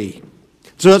for me.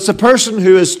 So it's a person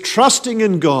who is trusting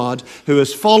in God, who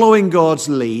is following God's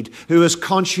lead, who is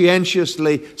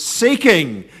conscientiously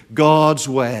seeking God's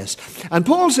ways. And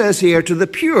Paul says here, to the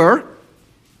pure,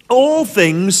 all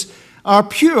things are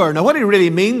pure. Now what he really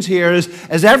means here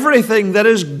is everything that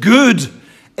is good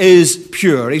is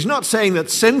pure. He's not saying that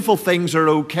sinful things are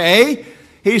okay.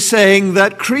 He's saying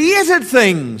that created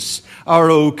things are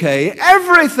okay.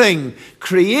 Everything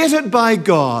created by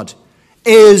God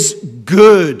is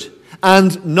good,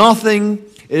 and nothing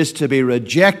is to be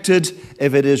rejected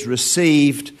if it is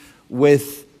received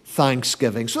with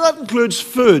thanksgiving. So that includes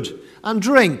food and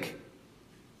drink.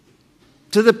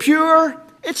 To the pure,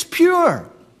 it's pure.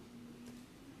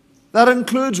 That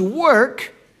includes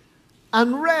work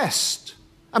and rest.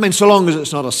 I mean, so long as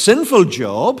it's not a sinful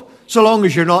job, so long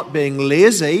as you're not being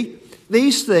lazy,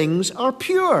 these things are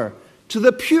pure. To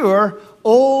the pure,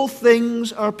 all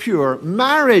things are pure.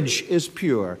 Marriage is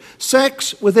pure.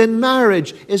 Sex within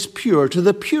marriage is pure. To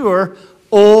the pure,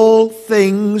 all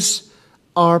things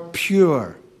are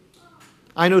pure.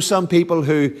 I know some people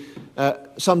who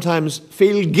sometimes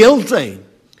feel guilty.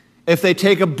 If they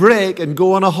take a break and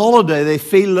go on a holiday, they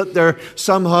feel that they're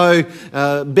somehow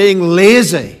being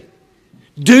lazy.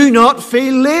 Do not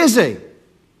feel lazy.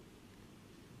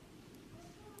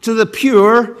 To the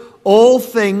pure, all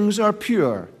things are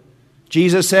pure.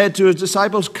 Jesus said to his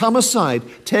disciples, come aside,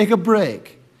 take a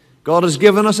break. God has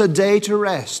given us a day to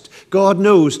rest. God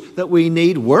knows that we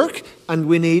need work and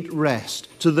we need rest.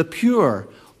 To the pure,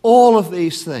 all of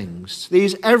these things,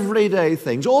 these everyday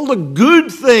things, all the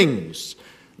good things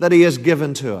that he has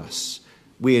given to us,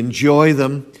 we enjoy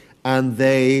them and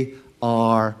they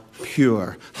are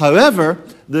pure. However,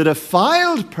 the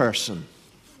defiled person,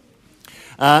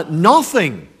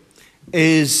 nothing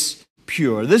is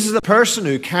pure. This is the person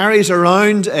who carries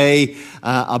around a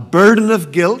burden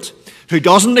of guilt, who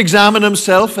doesn't examine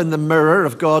himself in the mirror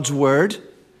of God's Word,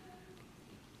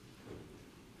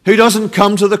 who doesn't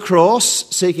come to the cross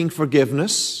seeking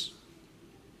forgiveness.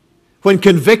 When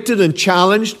convicted and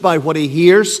challenged by what he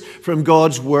hears from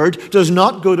God's Word, does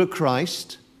not go to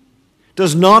Christ,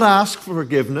 does not ask for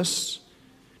forgiveness,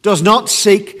 does not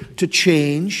seek to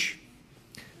change.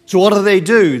 So what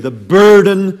do? The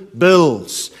burden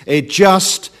builds. It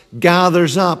just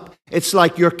gathers up. It's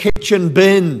like your kitchen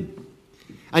bin.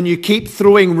 And you keep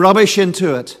throwing rubbish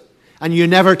into it. And you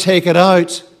never take it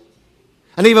out.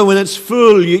 And even when it's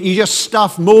full, you just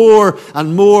stuff more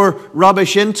and more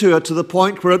rubbish into it to the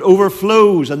point where it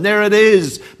overflows. And there it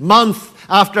is, month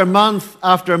after month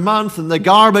after month. And the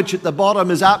garbage at the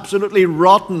bottom is absolutely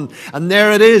rotten. And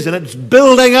there it is, and it's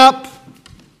building up.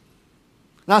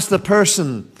 That's the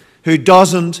person who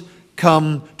doesn't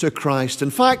come to Christ. In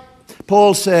fact,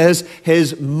 Paul says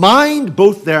his mind,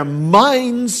 both their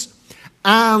minds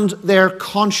and their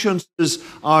consciences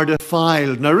are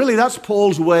defiled. Now really that's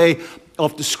Paul's way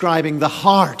of describing the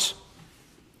heart.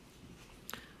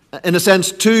 In a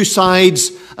sense, two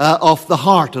sides of the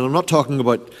heart. And I'm not talking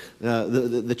about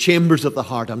the chambers of the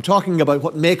heart. I'm talking about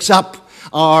what makes up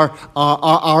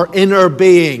our inner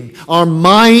being. Our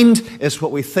mind is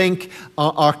what we think.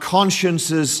 Our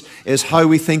consciences is how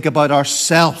we think about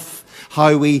ourselves,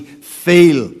 how we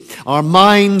feel. Our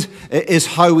mind is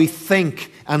how we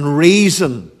think and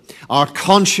reason. Our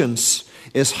conscience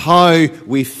is how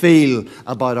we feel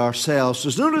about ourselves.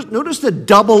 So notice the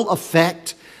double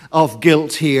effect of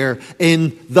guilt here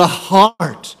in the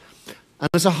heart. And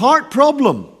it's a heart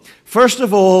problem. First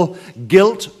of all,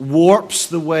 guilt warps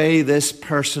the way this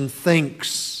person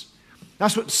thinks.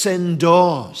 That's what sin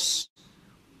does.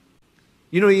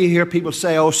 You know, you hear people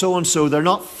say, oh, so-and-so, they're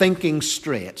not thinking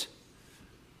straight.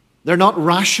 They're not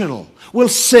rational. Well,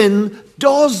 sin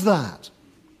does that.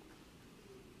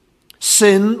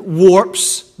 Sin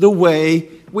warps the way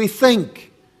we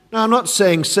think. Now, I'm not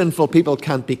saying sinful people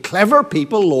can't be clever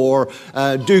people or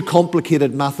do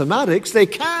complicated mathematics. They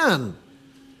can.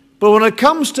 But when it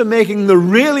comes to making the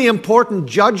really important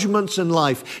judgments in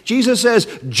life, Jesus says,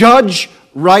 judge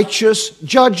righteous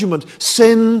judgment.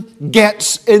 Sin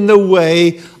gets in the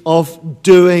way of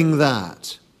doing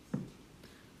that.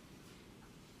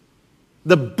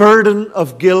 The burden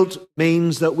of guilt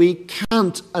means that we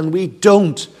can't and we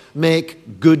don't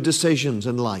make good decisions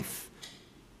in life.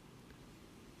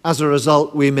 As a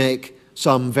result, we make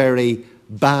some very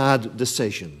bad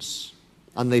decisions.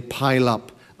 And they pile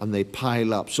up and they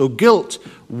pile up. So guilt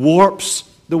warps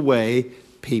the way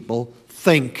people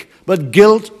think. But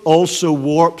guilt also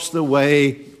warps the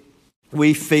way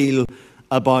we feel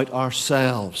about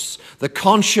ourselves. The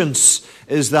conscience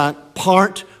is that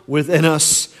part within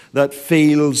us that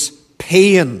feels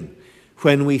pain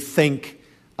when we think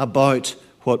about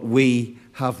what we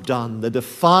have done. The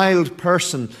defiled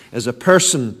person is a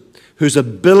person whose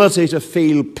ability to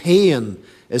feel pain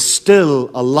is still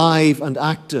alive and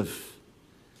active,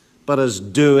 but is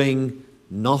doing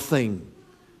nothing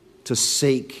to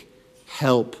seek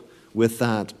help with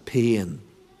that pain.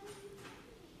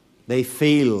 They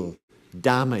feel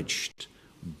damaged,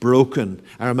 broken.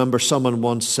 I remember someone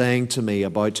once saying to me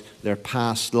about their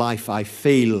past life, I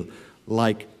feel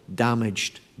like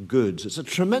damaged goods. It's a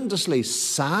tremendously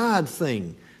sad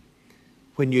thing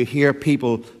when you hear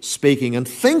people speaking and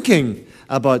thinking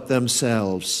about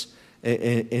themselves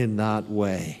in that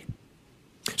way.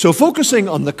 So focusing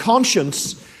on the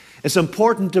conscience, it's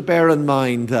important to bear in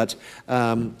mind that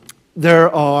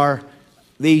there are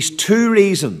these two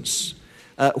reasons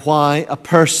why a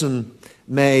person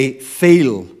may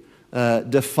feel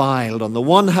defiled. On the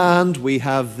one hand, we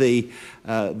have the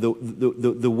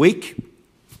weak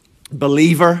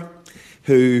believer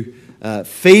who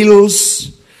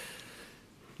feels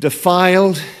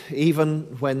defiled even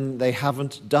when they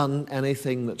haven't done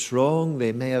anything that's wrong.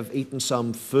 They may have eaten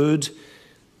some food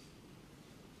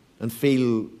and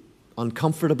feel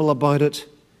uncomfortable about it.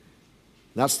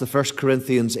 That's the 1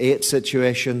 Corinthians 8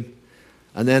 situation.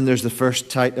 And then there's the first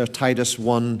Titus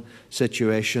 1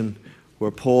 situation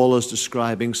where Paul is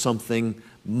describing something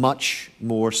much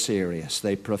more serious.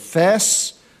 They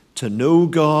profess to know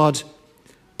God,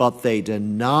 but they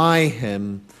deny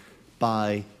him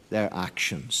by their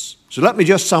actions. So let me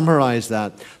just summarize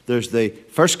that. There's the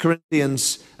 1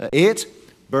 Corinthians 8,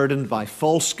 burdened by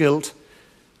false guilt,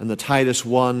 and the Titus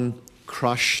 1,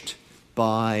 crushed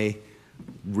by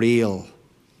real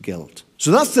guilt.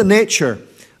 So that's the nature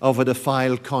of a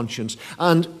defiled conscience.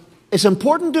 And it's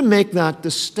important to make that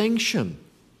distinction.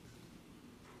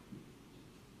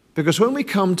 Because when we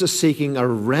come to seeking a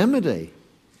remedy,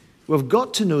 we've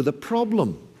got to know the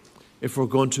problem if we're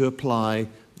going to apply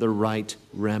the right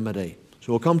remedy.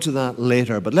 So we'll come to that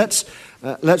later. But let's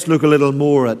look a little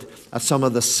more at some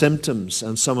of the symptoms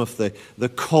and some of the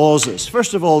causes.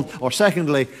 First of all, or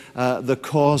secondly, the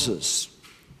causes.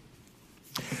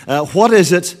 What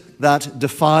is it that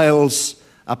defiles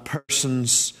a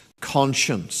person's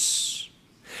conscience?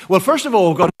 Well, first of all,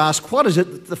 we've got to ask, what is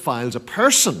it that defiles a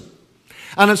person?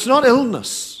 And it's not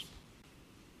illness.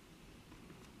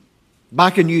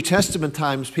 Back in New Testament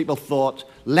times, people thought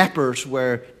lepers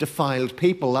were defiled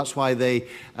people. That's why they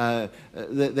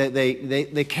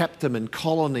kept them in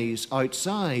colonies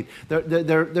outside.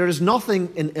 There is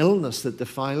nothing in illness that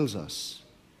defiles us.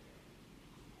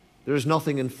 There is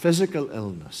nothing in physical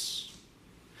illness.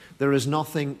 There is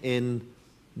nothing in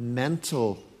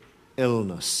mental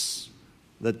illness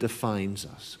that defines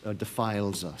us or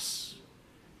defiles us.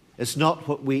 It's not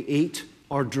what we eat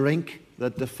or drink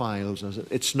that defiles us.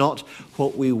 It's not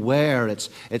what we wear.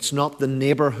 It's not the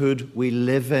neighborhood we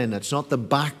live in. It's not the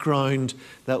background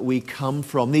that we come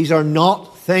from. These are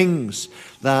not things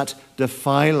that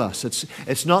defile us.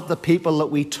 It's not the people that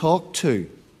we talk to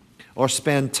or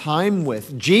spend time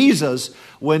with. Jesus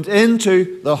went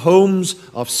into the homes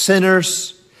of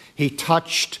sinners. He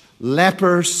touched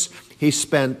lepers. He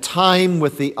spent time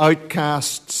with the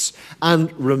outcasts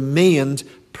and remained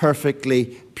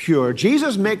perfectly pure.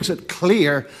 Jesus makes it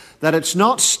clear that it's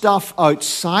not stuff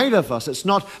outside of us. It's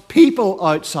not people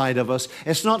outside of us.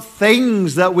 It's not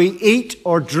things that we eat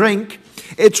or drink.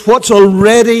 It's what's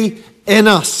already in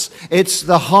us. It's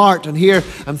the heart. And here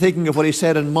I'm thinking of what he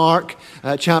said in Mark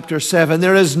chapter 7.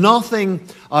 There is nothing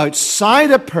outside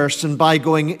a person by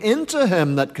going into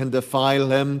him that can defile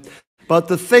him, but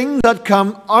the things that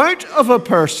come out of a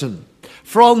person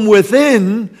from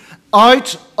within,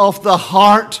 out of the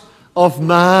heart of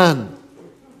man.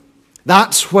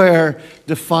 That's where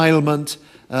defilement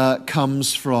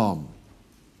comes from.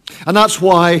 And that's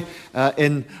why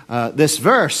in this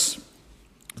verse,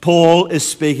 Paul is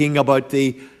speaking about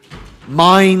the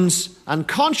minds and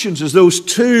consciences, those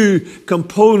two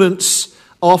components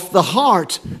of the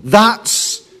heart.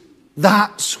 That's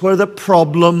where the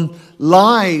problem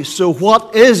lies. So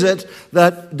what is it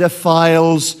that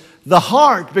defiles the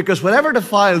heart? Because whatever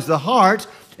defiles the heart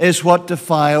is what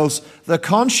defiles the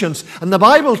conscience. And the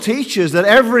Bible teaches that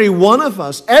every one of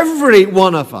us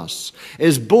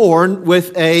is born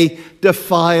with a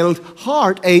defiled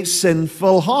heart, a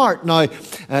sinful heart. Now,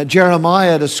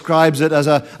 Jeremiah describes it as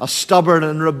a stubborn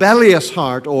and rebellious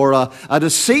heart, or a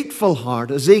deceitful heart.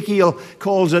 Ezekiel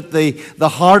calls it the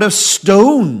heart of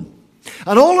stone.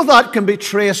 And all of that can be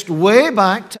traced way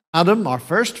back to Adam, our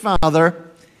first father,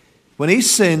 when he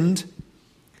sinned,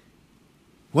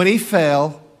 when he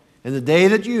fell. In the day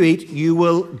that you eat, you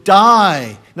will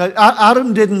die. Now,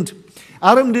 Adam didn't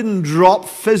drop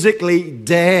physically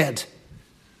dead,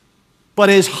 but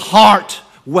his heart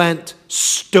went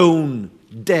stone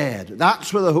dead.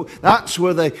 That's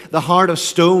where the heart of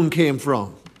stone came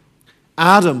from.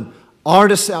 Adam,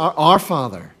 our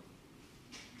father,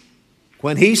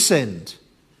 when he sinned,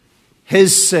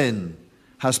 his sin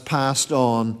has passed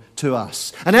on to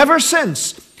us. And ever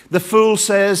since, the fool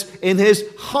says in his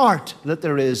heart that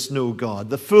there is no God.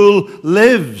 The fool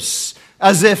lives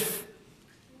as if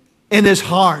in his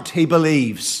heart he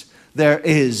believes there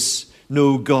is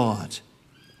no God.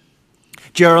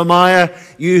 Jeremiah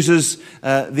uses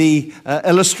the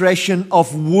illustration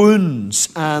of wounds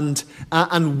and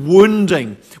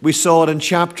wounding. We saw it in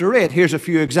chapter 8. Here's a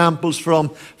few examples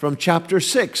from chapter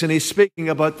 6. And he's speaking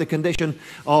about the condition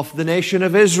of the nation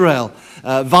of Israel.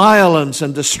 Violence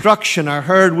and destruction are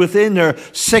heard within her.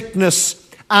 Sickness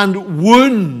and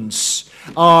wounds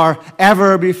are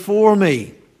ever before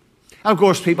me. And of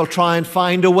course, people try and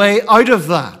find a way out of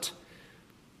that.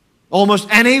 Almost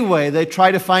any way they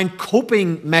try to find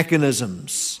coping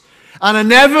mechanisms. And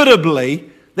inevitably,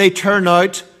 they turn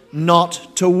out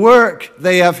not to work.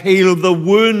 They have healed the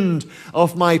wound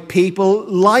of my people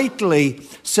lightly,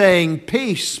 saying,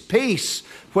 peace, peace,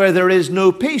 where there is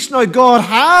no peace. Now, God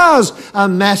has a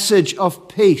message of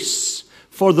peace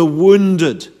for the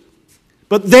wounded.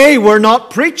 But they were not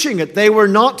preaching it. They were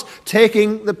not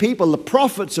taking the people. The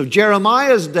prophets of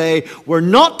Jeremiah's day were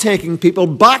not taking people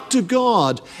back to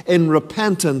God in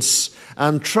repentance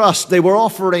and trust. They were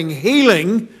offering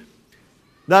healing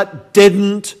that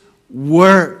didn't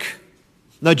work.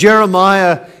 Now,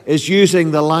 Jeremiah is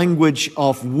using the language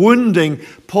of wounding.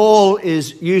 Paul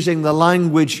is using the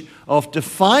language of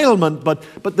defilement. But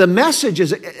the message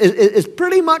is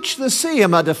pretty much the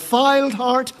same. A defiled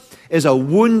heart is a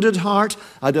wounded heart.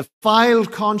 A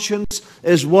defiled conscience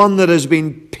is one that has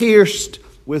been pierced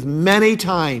with many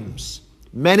times,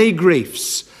 many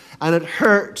griefs, and it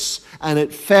hurts and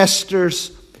it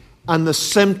festers, and the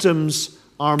symptoms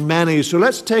are many. So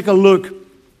let's take a look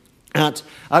at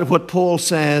what Paul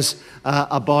says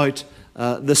about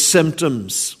the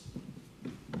symptoms.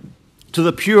 To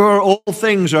the pure, all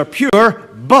things are pure,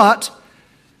 but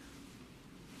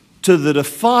to the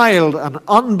defiled and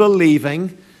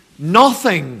unbelieving,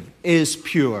 nothing is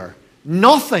pure.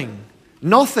 Nothing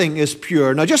is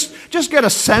pure. Now just get a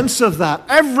sense of that.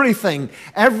 Everything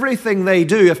they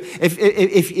do.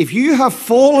 If you have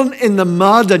fallen in the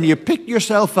mud and you pick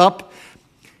yourself up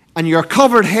and you're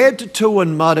covered head to toe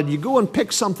in mud and you go and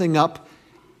pick something up,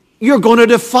 you're going to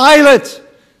defile it.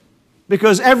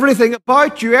 Because everything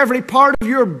about you, every part of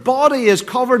your body is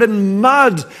covered in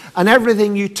mud, and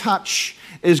everything you touch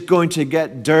is going to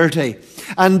get dirty.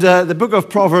 And the book of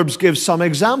Proverbs gives some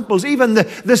examples. Even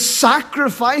the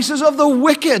sacrifices of the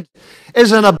wicked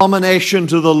is an abomination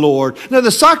to the Lord. Now, the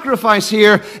sacrifice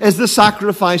here is the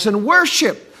sacrifice in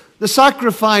worship. The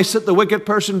sacrifice that the wicked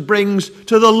person brings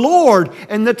to the Lord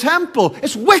in the temple.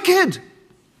 It's wicked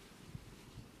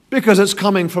because it's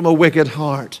coming from a wicked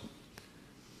heart.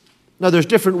 Now, there's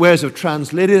different ways of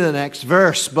translating the next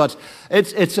verse, but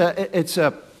it's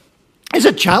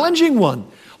a challenging one.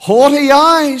 Haughty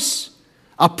eyes,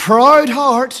 a proud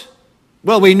heart.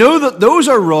 Well, we know that those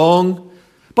are wrong,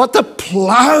 but the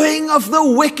plowing of the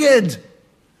wicked,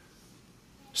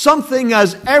 something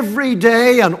as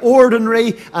everyday and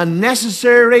ordinary and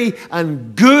necessary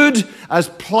and good as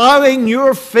plowing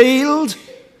your field,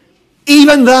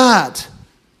 even that,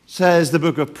 says the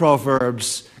book of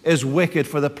Proverbs, is wicked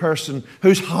for the person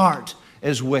whose heart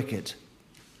is wicked.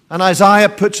 And Isaiah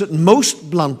puts it most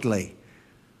bluntly: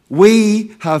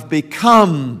 we have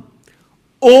become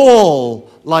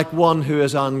all like one who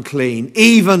is unclean.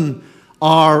 Even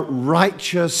our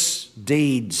righteous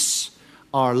deeds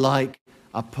are like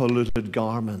a polluted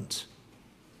garment.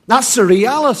 That's the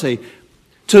reality.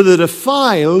 To the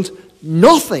defiled,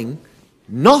 nothing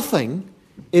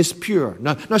is pure.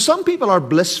 Now some people are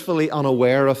blissfully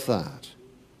unaware of that.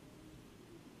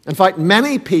 In fact,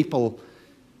 many people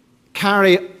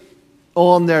carry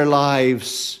on their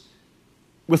lives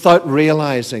without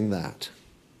realizing that.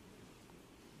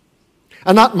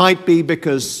 And that might be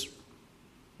because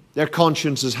their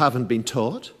consciences haven't been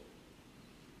taught.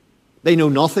 They know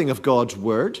nothing of God's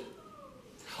word.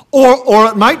 Or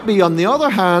it might be, on the other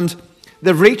hand,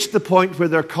 they've reached the point where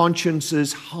their conscience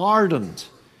is hardened.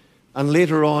 And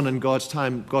later on in God's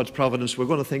time, God's providence, we're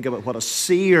going to think about what a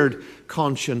seared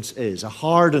conscience is, a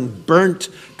hardened, burnt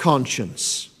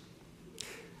conscience.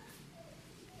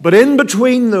 But in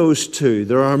between those two,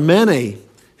 there are many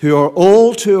who are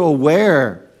all too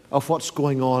aware of what's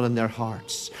going on in their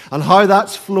hearts and how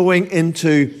that's flowing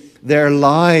into their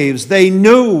lives. They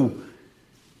know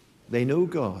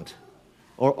God,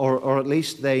 or at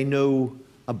least they know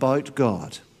about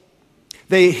God.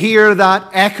 They hear that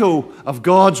echo of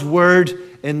God's word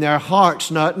in their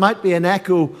hearts. Now, it might be an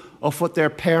echo of what their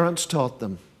parents taught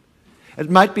them. It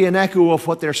might be an echo of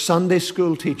what their Sunday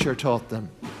school teacher taught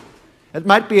them. It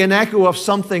might be an echo of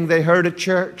something they heard at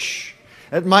church.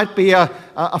 It might be a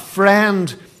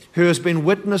friend who has been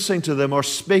witnessing to them or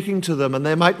speaking to them, and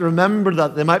they might remember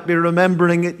that. They might be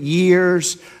remembering it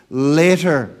years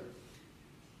later.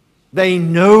 They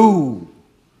know.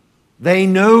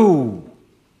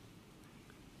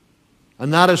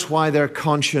 And that is why their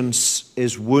conscience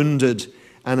is wounded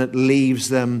and it leaves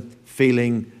them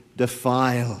feeling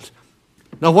defiled.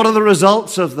 Now, what are the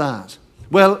results of that?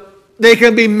 Well, there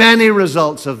can be many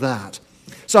results of that.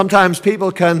 Sometimes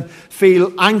people can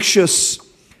feel anxious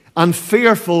and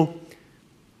fearful,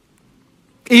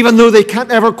 even though they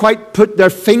can't ever quite put their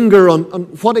finger on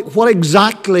what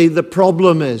exactly the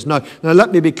problem is. Now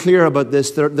let me be clear about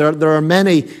this. There are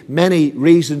many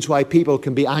reasons why people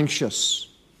can be anxious.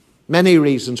 Many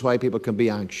reasons why people can be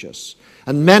anxious.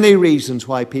 And many reasons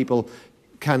why people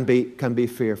can be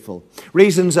fearful.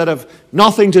 Reasons that have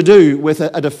nothing to do with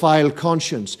a defiled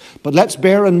conscience. But let's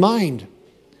bear in mind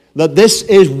that this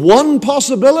is one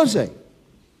possibility.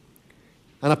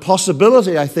 And a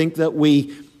possibility, I think, that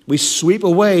we we sweep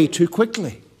away too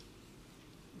quickly.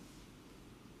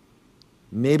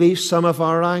 Maybe some of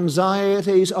our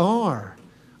anxieties are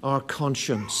our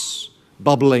conscience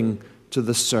bubbling to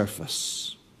the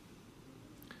surface.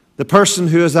 The person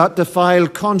who has that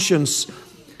defiled conscience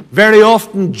very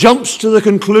often jumps to the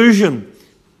conclusion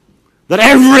that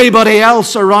everybody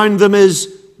else around them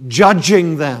is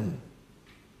judging them,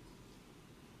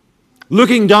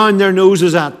 looking down their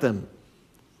noses at them,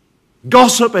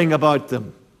 gossiping about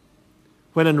them,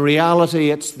 when in reality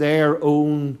it's their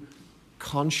own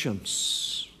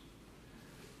conscience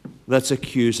that's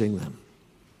accusing them.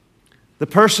 The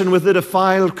person with the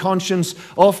defiled conscience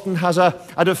often has a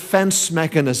defense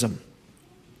mechanism.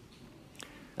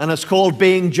 And it's called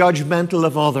being judgmental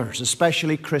of others,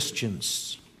 especially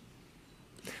Christians.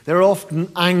 They're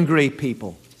often angry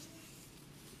people,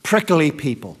 prickly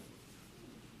people,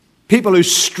 people who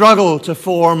struggle to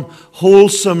form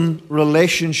wholesome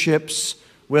relationships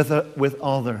with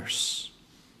others.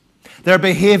 Their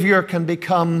behavior can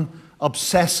become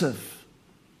obsessive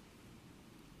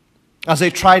as they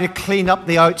try to clean up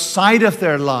the outside of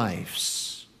their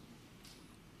lives,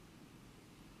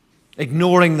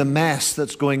 ignoring the mess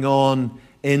that's going on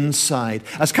inside.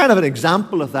 As kind of an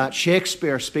example of that,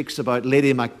 Shakespeare speaks about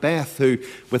Lady Macbeth, who,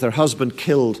 with her husband,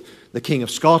 killed the King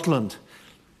of Scotland.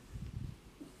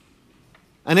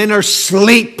 And in her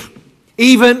sleep,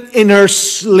 even in her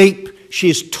sleep,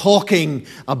 she's talking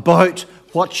about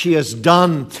what she has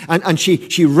done. And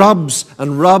she rubs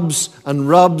and rubs and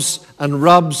rubs and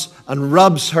rubs and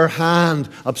rubs her hand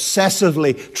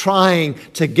obsessively, trying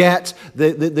to get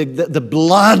the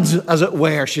blood, as it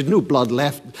were. She had no blood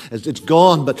left. It's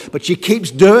gone. But she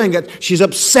keeps doing it. She's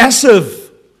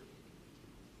obsessive.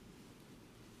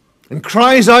 And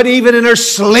cries out even in her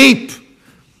sleep,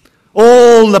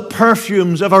 all the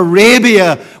perfumes of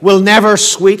Arabia will never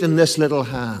sweeten this little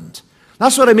hand.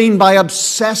 That's what I mean by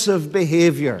obsessive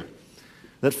behavior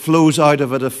that flows out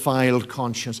of a defiled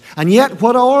conscience. And yet,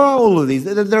 what are all of these?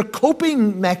 They're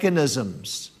coping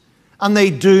mechanisms, and they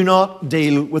do not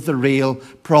deal with the real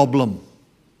problem.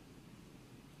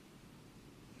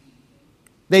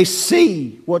 They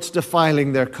see what's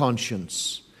defiling their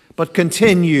conscience, but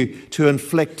continue to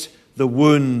inflict the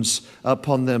wounds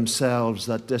upon themselves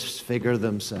that disfigure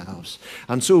themselves.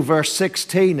 And so verse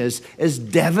 16 is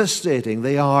devastating.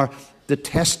 They are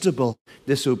detestable,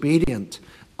 disobedient,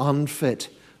 unfit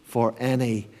for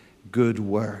any good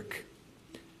work.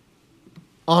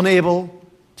 Unable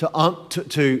to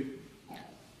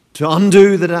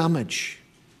undo the damage.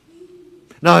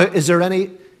 Now, is there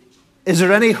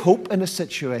any hope in a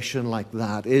situation like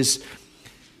that?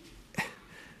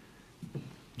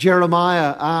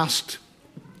 Jeremiah asked,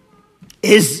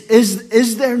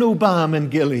 is there no balm in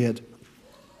Gilead?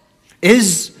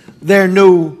 Is there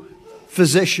no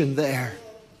physician there?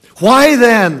 Why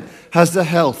then has the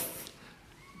health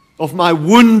of my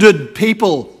wounded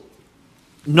people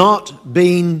not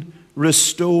been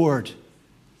restored?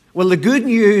 Well, the good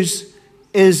news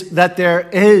is that there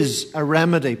is a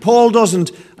remedy. Paul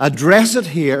doesn't address it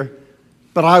here,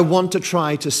 but I want to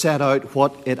try to set out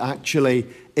what it actually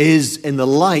is in the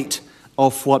light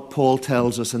of what Paul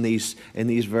tells us in these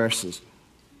verses.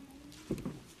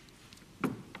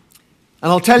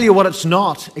 And I'll tell you what it's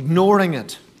not: ignoring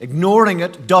it. Ignoring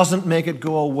it doesn't make it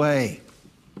go away.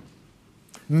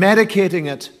 Medicating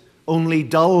it only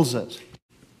dulls it.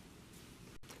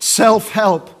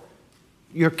 Self-help,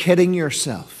 you're kidding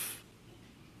yourself.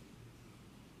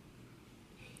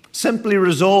 Simply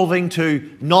resolving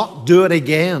to not do it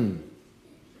again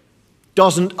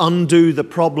doesn't undo the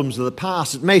problems of the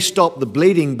past. It may stop the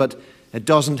bleeding, but it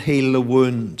doesn't heal the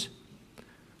wound.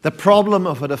 The problem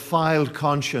of a defiled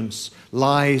conscience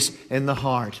lies in the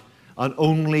heart, and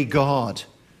only God,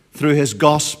 through His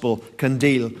gospel, can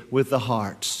deal with the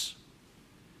hearts.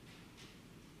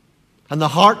 And the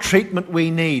heart treatment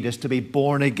we need is to be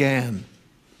born again.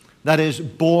 That is,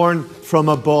 born from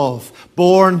above,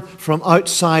 born from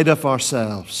outside of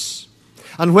ourselves.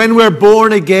 And when we're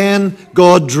born again,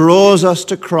 God draws us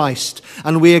to Christ,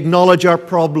 and we acknowledge our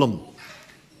problem.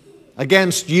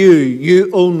 Against you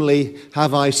only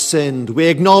have I sinned. We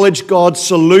acknowledge God's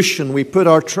solution. We put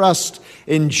our trust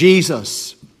in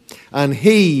Jesus. And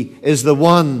He is the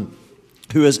one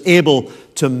who is able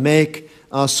to make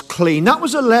us clean. That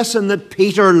was a lesson that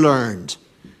Peter learned.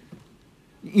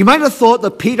 You might have thought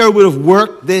that Peter would have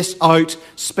worked this out,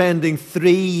 spending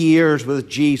 3 years with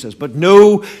Jesus. But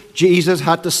no, Jesus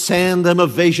had to send them a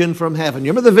vision from heaven. You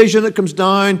remember the vision that comes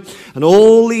down, and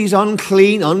all these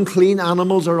unclean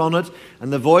animals are on it.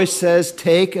 And the voice says,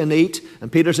 take and eat.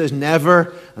 And Peter says,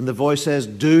 never. And the voice says,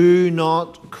 do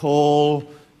not call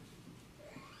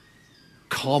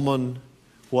common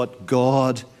what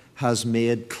God has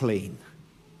made clean.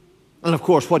 And of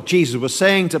course, what Jesus was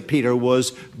saying to Peter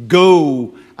was,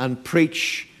 go and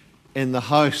preach in the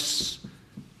house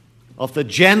of the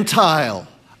Gentile,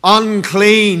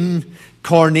 unclean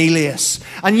Cornelius.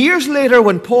 And years later,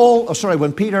 when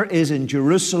Peter is in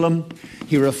Jerusalem,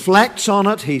 he reflects on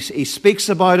it. He speaks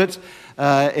about it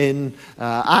in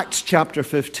Acts chapter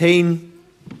 15.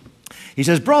 He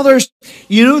says, brothers,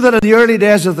 you know that in the early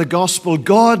days of the gospel,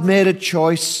 God made a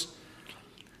choice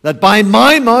that by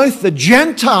my mouth the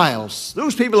Gentiles,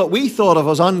 those people that we thought of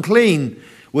as unclean,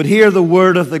 would hear the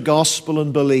word of the gospel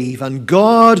and believe. And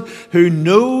God, who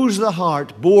knows the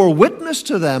heart, bore witness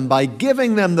to them by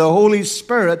giving them the Holy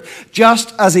Spirit,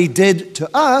 just as he did to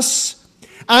us.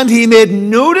 And he made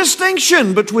no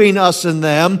distinction between us and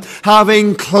them,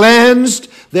 having cleansed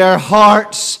their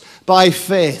hearts by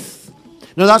faith.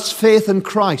 Now that's faith in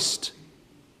Christ.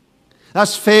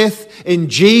 That's faith in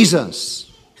Jesus.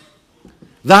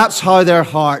 That's how their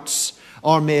hearts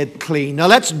are made clean. Now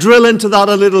let's drill into that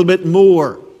a little bit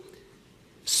more.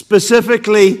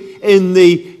 Specifically in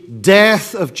the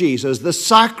death of Jesus, the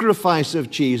sacrifice of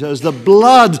Jesus, the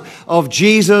blood of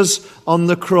Jesus on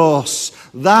the cross.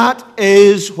 That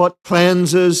is what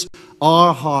cleanses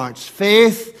our hearts.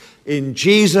 Faith in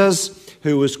Jesus,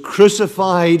 who was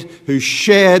crucified, who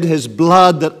shed his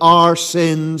blood that our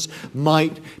sins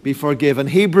might be forgiven.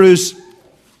 Hebrews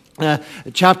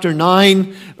chapter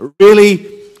 9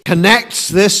 really connects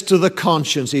this to the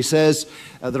conscience. He says,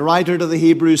 the writer to the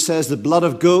Hebrews says, the blood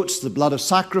of goats, the blood of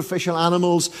sacrificial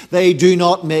animals, they do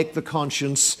not make the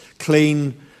conscience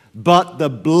clean, but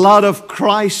the blood of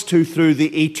Christ, who through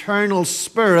the eternal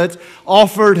Spirit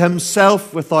offered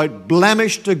himself without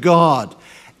blemish to God.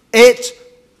 It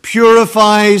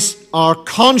purifies our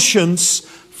conscience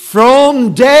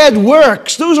from dead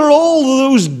works. Those are all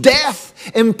those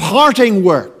death-imparting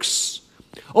works.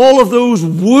 All of those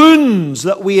wounds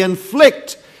that we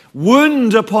inflict,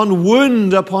 wound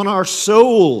upon our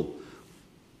soul.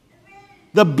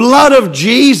 The blood of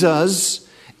Jesus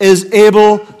is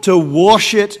able to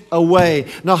wash it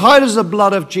away. Now, how does the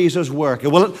blood of Jesus work?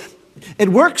 Well, it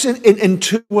works in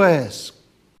two ways.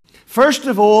 First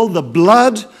of all, the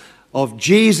blood of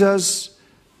Jesus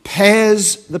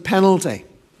pays the penalty.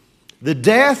 The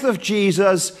death of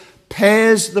Jesus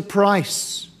pays the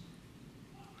price.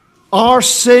 Our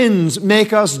sins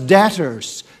make us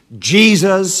debtors.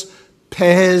 Jesus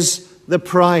pays the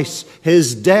price.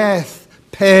 His death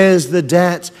pays the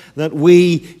debt that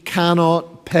we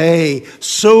cannot pay,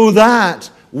 so that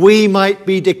we might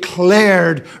be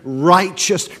declared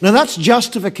righteous. Now that's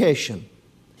justification.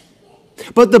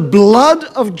 But the blood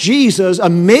of Jesus,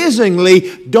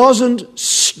 amazingly, doesn't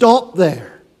stop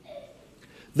there.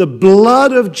 The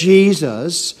blood of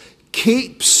Jesus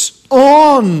keeps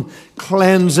on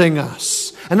cleansing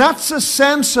us. And that's the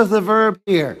sense of the verb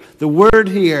here, the word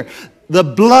here. The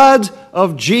blood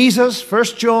of Jesus, 1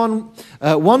 John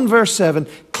 1 verse 7,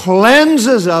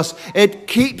 cleanses us. It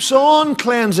keeps on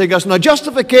cleansing us. Now,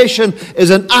 justification is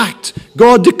an act.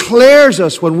 God declares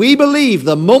us when we believe.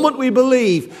 The moment we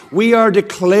believe, we are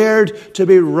declared to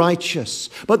be righteous.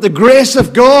 But the grace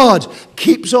of God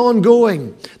keeps on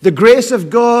going. The grace of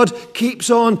God keeps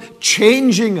on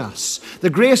changing us. The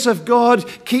grace of God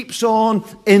keeps on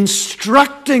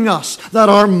instructing us that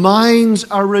our minds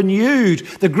are renewed.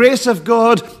 The grace of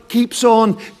God keeps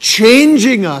on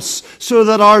changing us so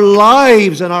that our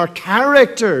lives and our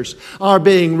characters are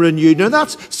being renewed. Now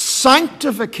that's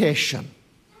sanctification.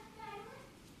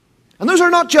 And those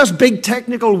are not just big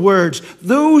technical words.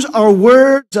 Those are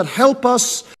words that help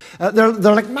us. They're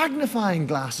like magnifying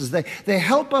glasses. They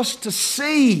help us to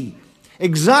see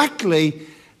exactly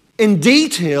in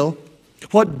detail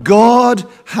what God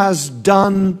has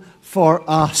done for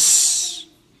us.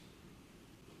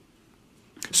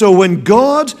 So when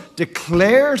God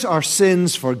declares our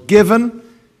sins forgiven,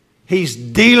 He's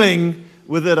dealing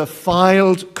with a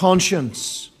defiled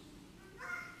conscience.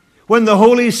 When the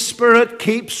Holy Spirit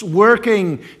keeps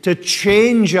working to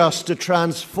change us, to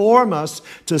transform us,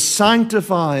 to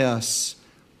sanctify us,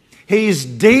 He's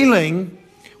dealing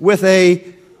with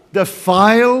a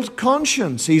defiled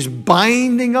conscience. He's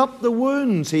binding up the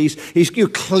wounds. He's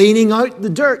cleaning out the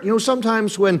dirt. You know,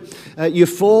 sometimes when you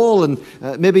fall and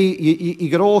maybe you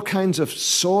get all kinds of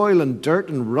soil and dirt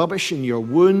and rubbish in your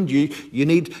wound, you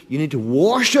need to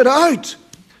wash it out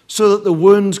so that the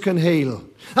wounds can heal.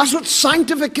 That's what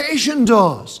sanctification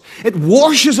does. It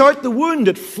washes out the wound.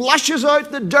 It flushes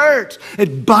out the dirt.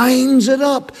 It binds it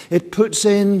up. It puts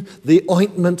in the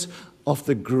ointment of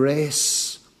the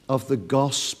grace of the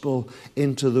gospel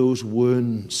into those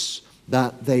wounds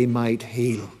that they might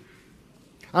heal.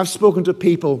 I've spoken to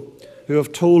people who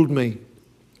have told me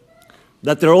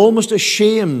that they're almost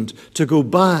ashamed to go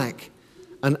back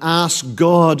and ask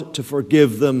God to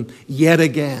forgive them yet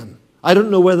again. I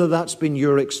don't know whether that's been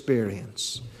your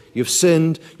experience. You've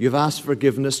sinned, you've asked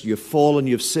forgiveness, you've fallen,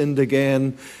 you've sinned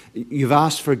again, you've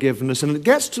asked forgiveness. And it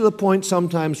gets to the point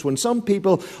sometimes when some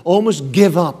people almost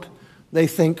give up. They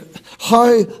think,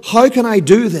 how can I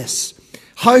do this?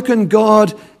 How can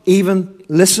God even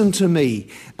listen to me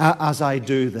as I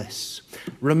do this?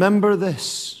 Remember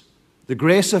this. The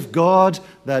grace of God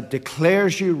that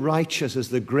declares you righteous is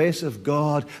the grace of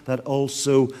God that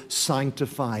also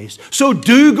sanctifies. So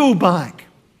do go back.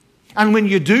 And when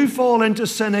you do fall into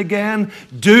sin again,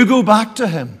 do go back to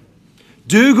Him.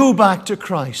 Do go back to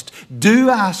Christ. Do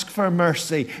ask for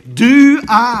mercy. Do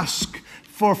ask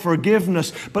for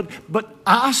forgiveness. But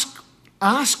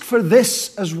ask for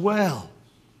this as well.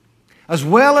 As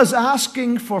well as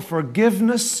asking for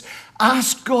forgiveness,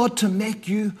 ask God to make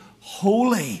you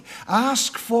holy.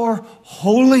 Ask for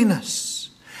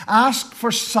holiness. Ask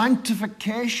for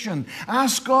sanctification.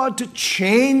 Ask God to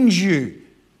change you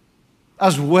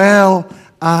as well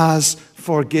as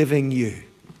forgiving you.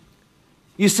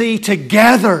 You see,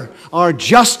 together our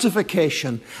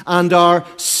justification and our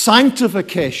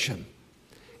sanctification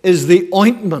is the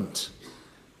ointment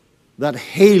that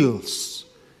heals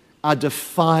a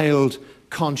defiled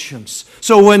conscience.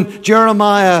 So when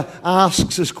Jeremiah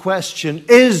asks his question,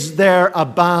 is there a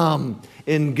balm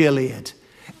in Gilead?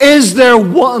 Is there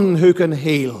one who can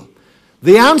heal?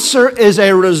 The answer is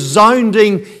a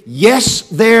resounding yes,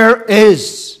 there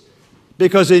is.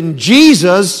 Because in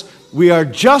Jesus we are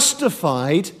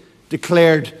justified,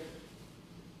 declared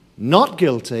not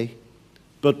guilty,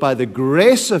 but by the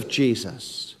grace of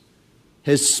Jesus,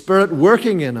 His Spirit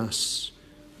working in us,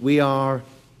 we are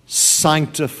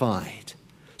sanctified.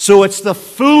 So it's the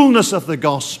fullness of the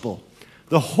gospel,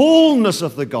 the wholeness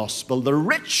of the gospel, the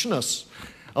richness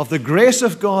of the grace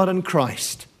of God in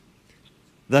Christ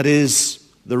that is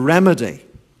the remedy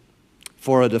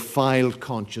for a defiled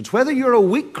conscience. Whether you're a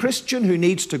weak Christian who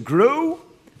needs to grow,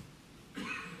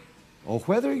 or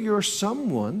whether you're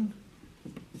someone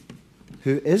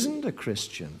who isn't a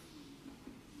Christian,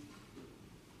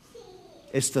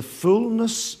 it's the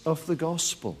fullness of the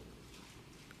gospel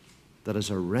that is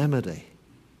a remedy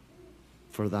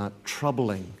for that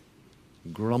troubling,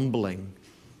 grumbling,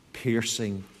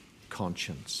 piercing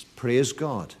conscience. Praise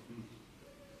God.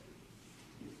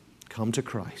 Come to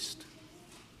Christ.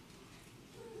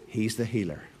 He's the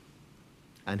healer,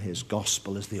 and His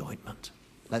gospel is the ointment.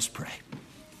 Let's pray.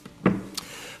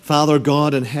 Father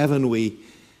God in heaven, we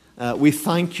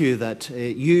thank You that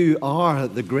You are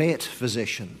the great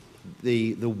physician,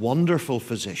 the wonderful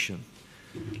physician.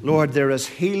 Lord, there is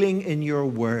healing in Your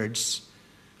words.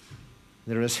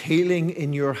 There is healing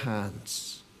in Your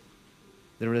hands.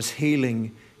 There is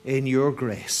healing in Your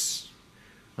grace.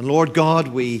 And Lord God,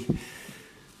 we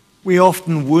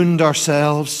often wound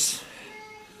ourselves.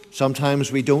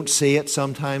 Sometimes we don't see it.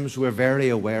 Sometimes we're very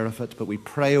aware of it. But we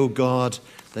pray, O God,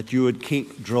 that You would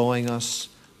keep drawing us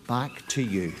back to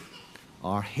You,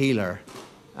 our healer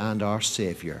and our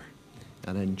Savior.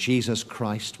 And in Jesus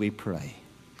Christ we pray.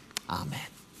 Amen.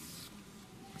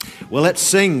 Well, let's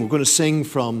sing. We're going to sing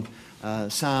from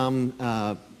Psalm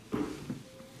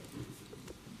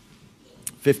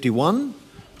 51,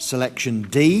 selection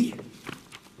D.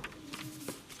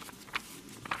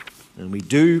 And we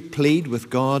do plead with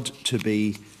God to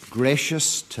be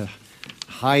gracious, to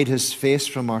hide His face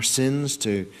from our sins,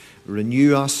 to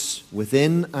renew us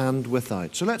within and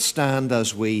without. So let's stand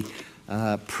as we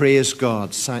praise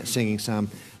God, singing Psalm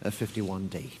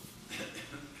 51D.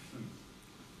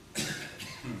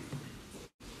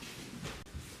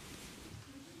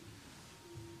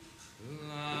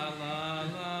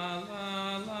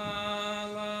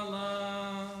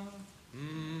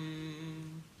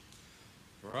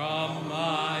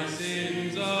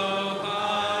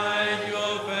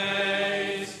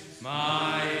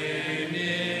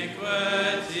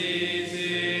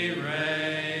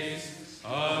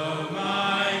 Oh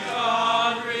my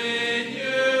God,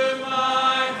 renew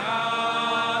my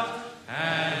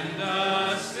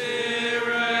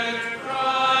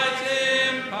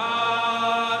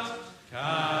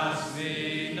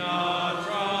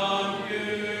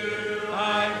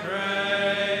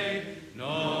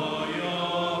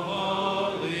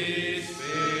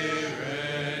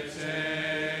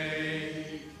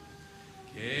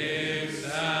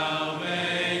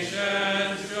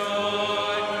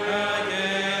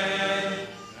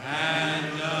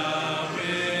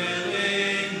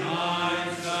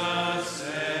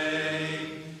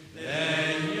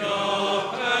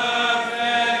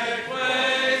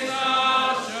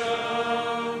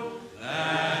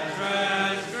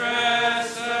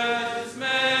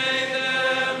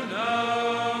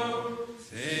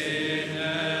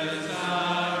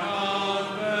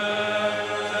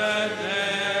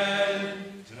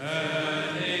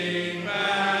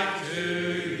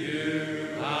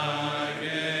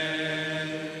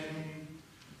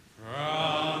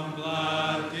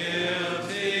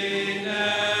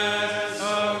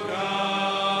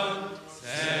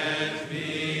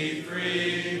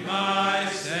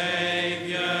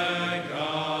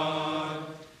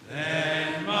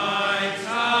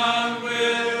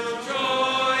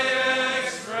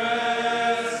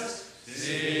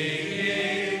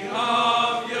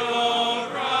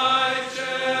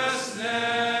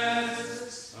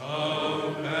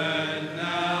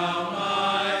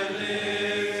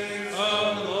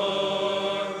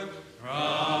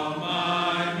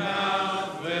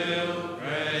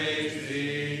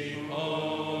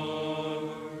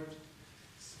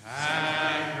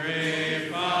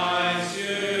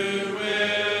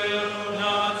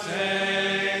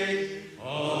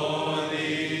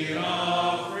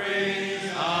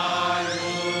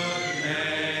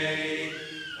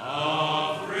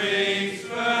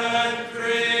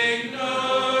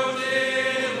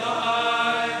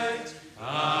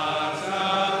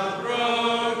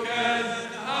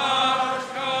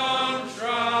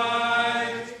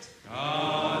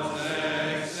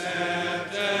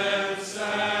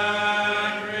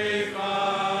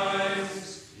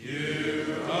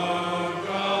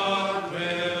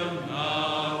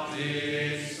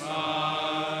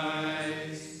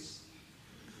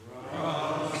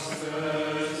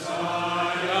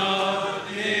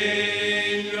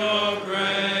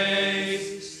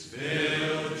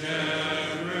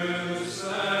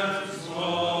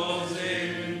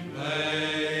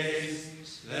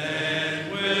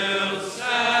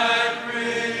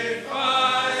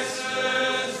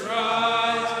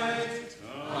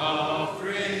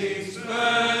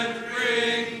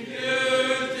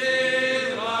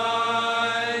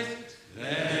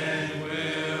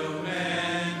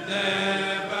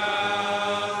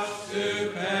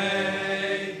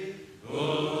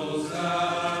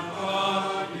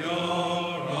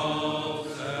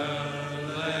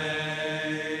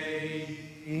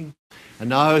And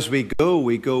now as we go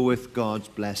with God's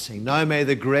blessing. Now may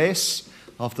the grace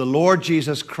of the Lord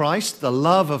Jesus Christ, the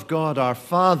love of God our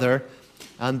Father,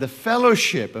 and the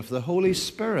fellowship of the Holy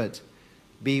Spirit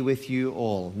be with you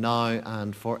all, now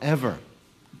and forever.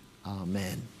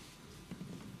 Amen.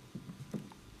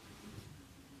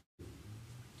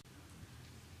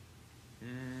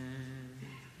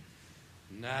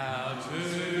 Now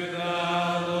to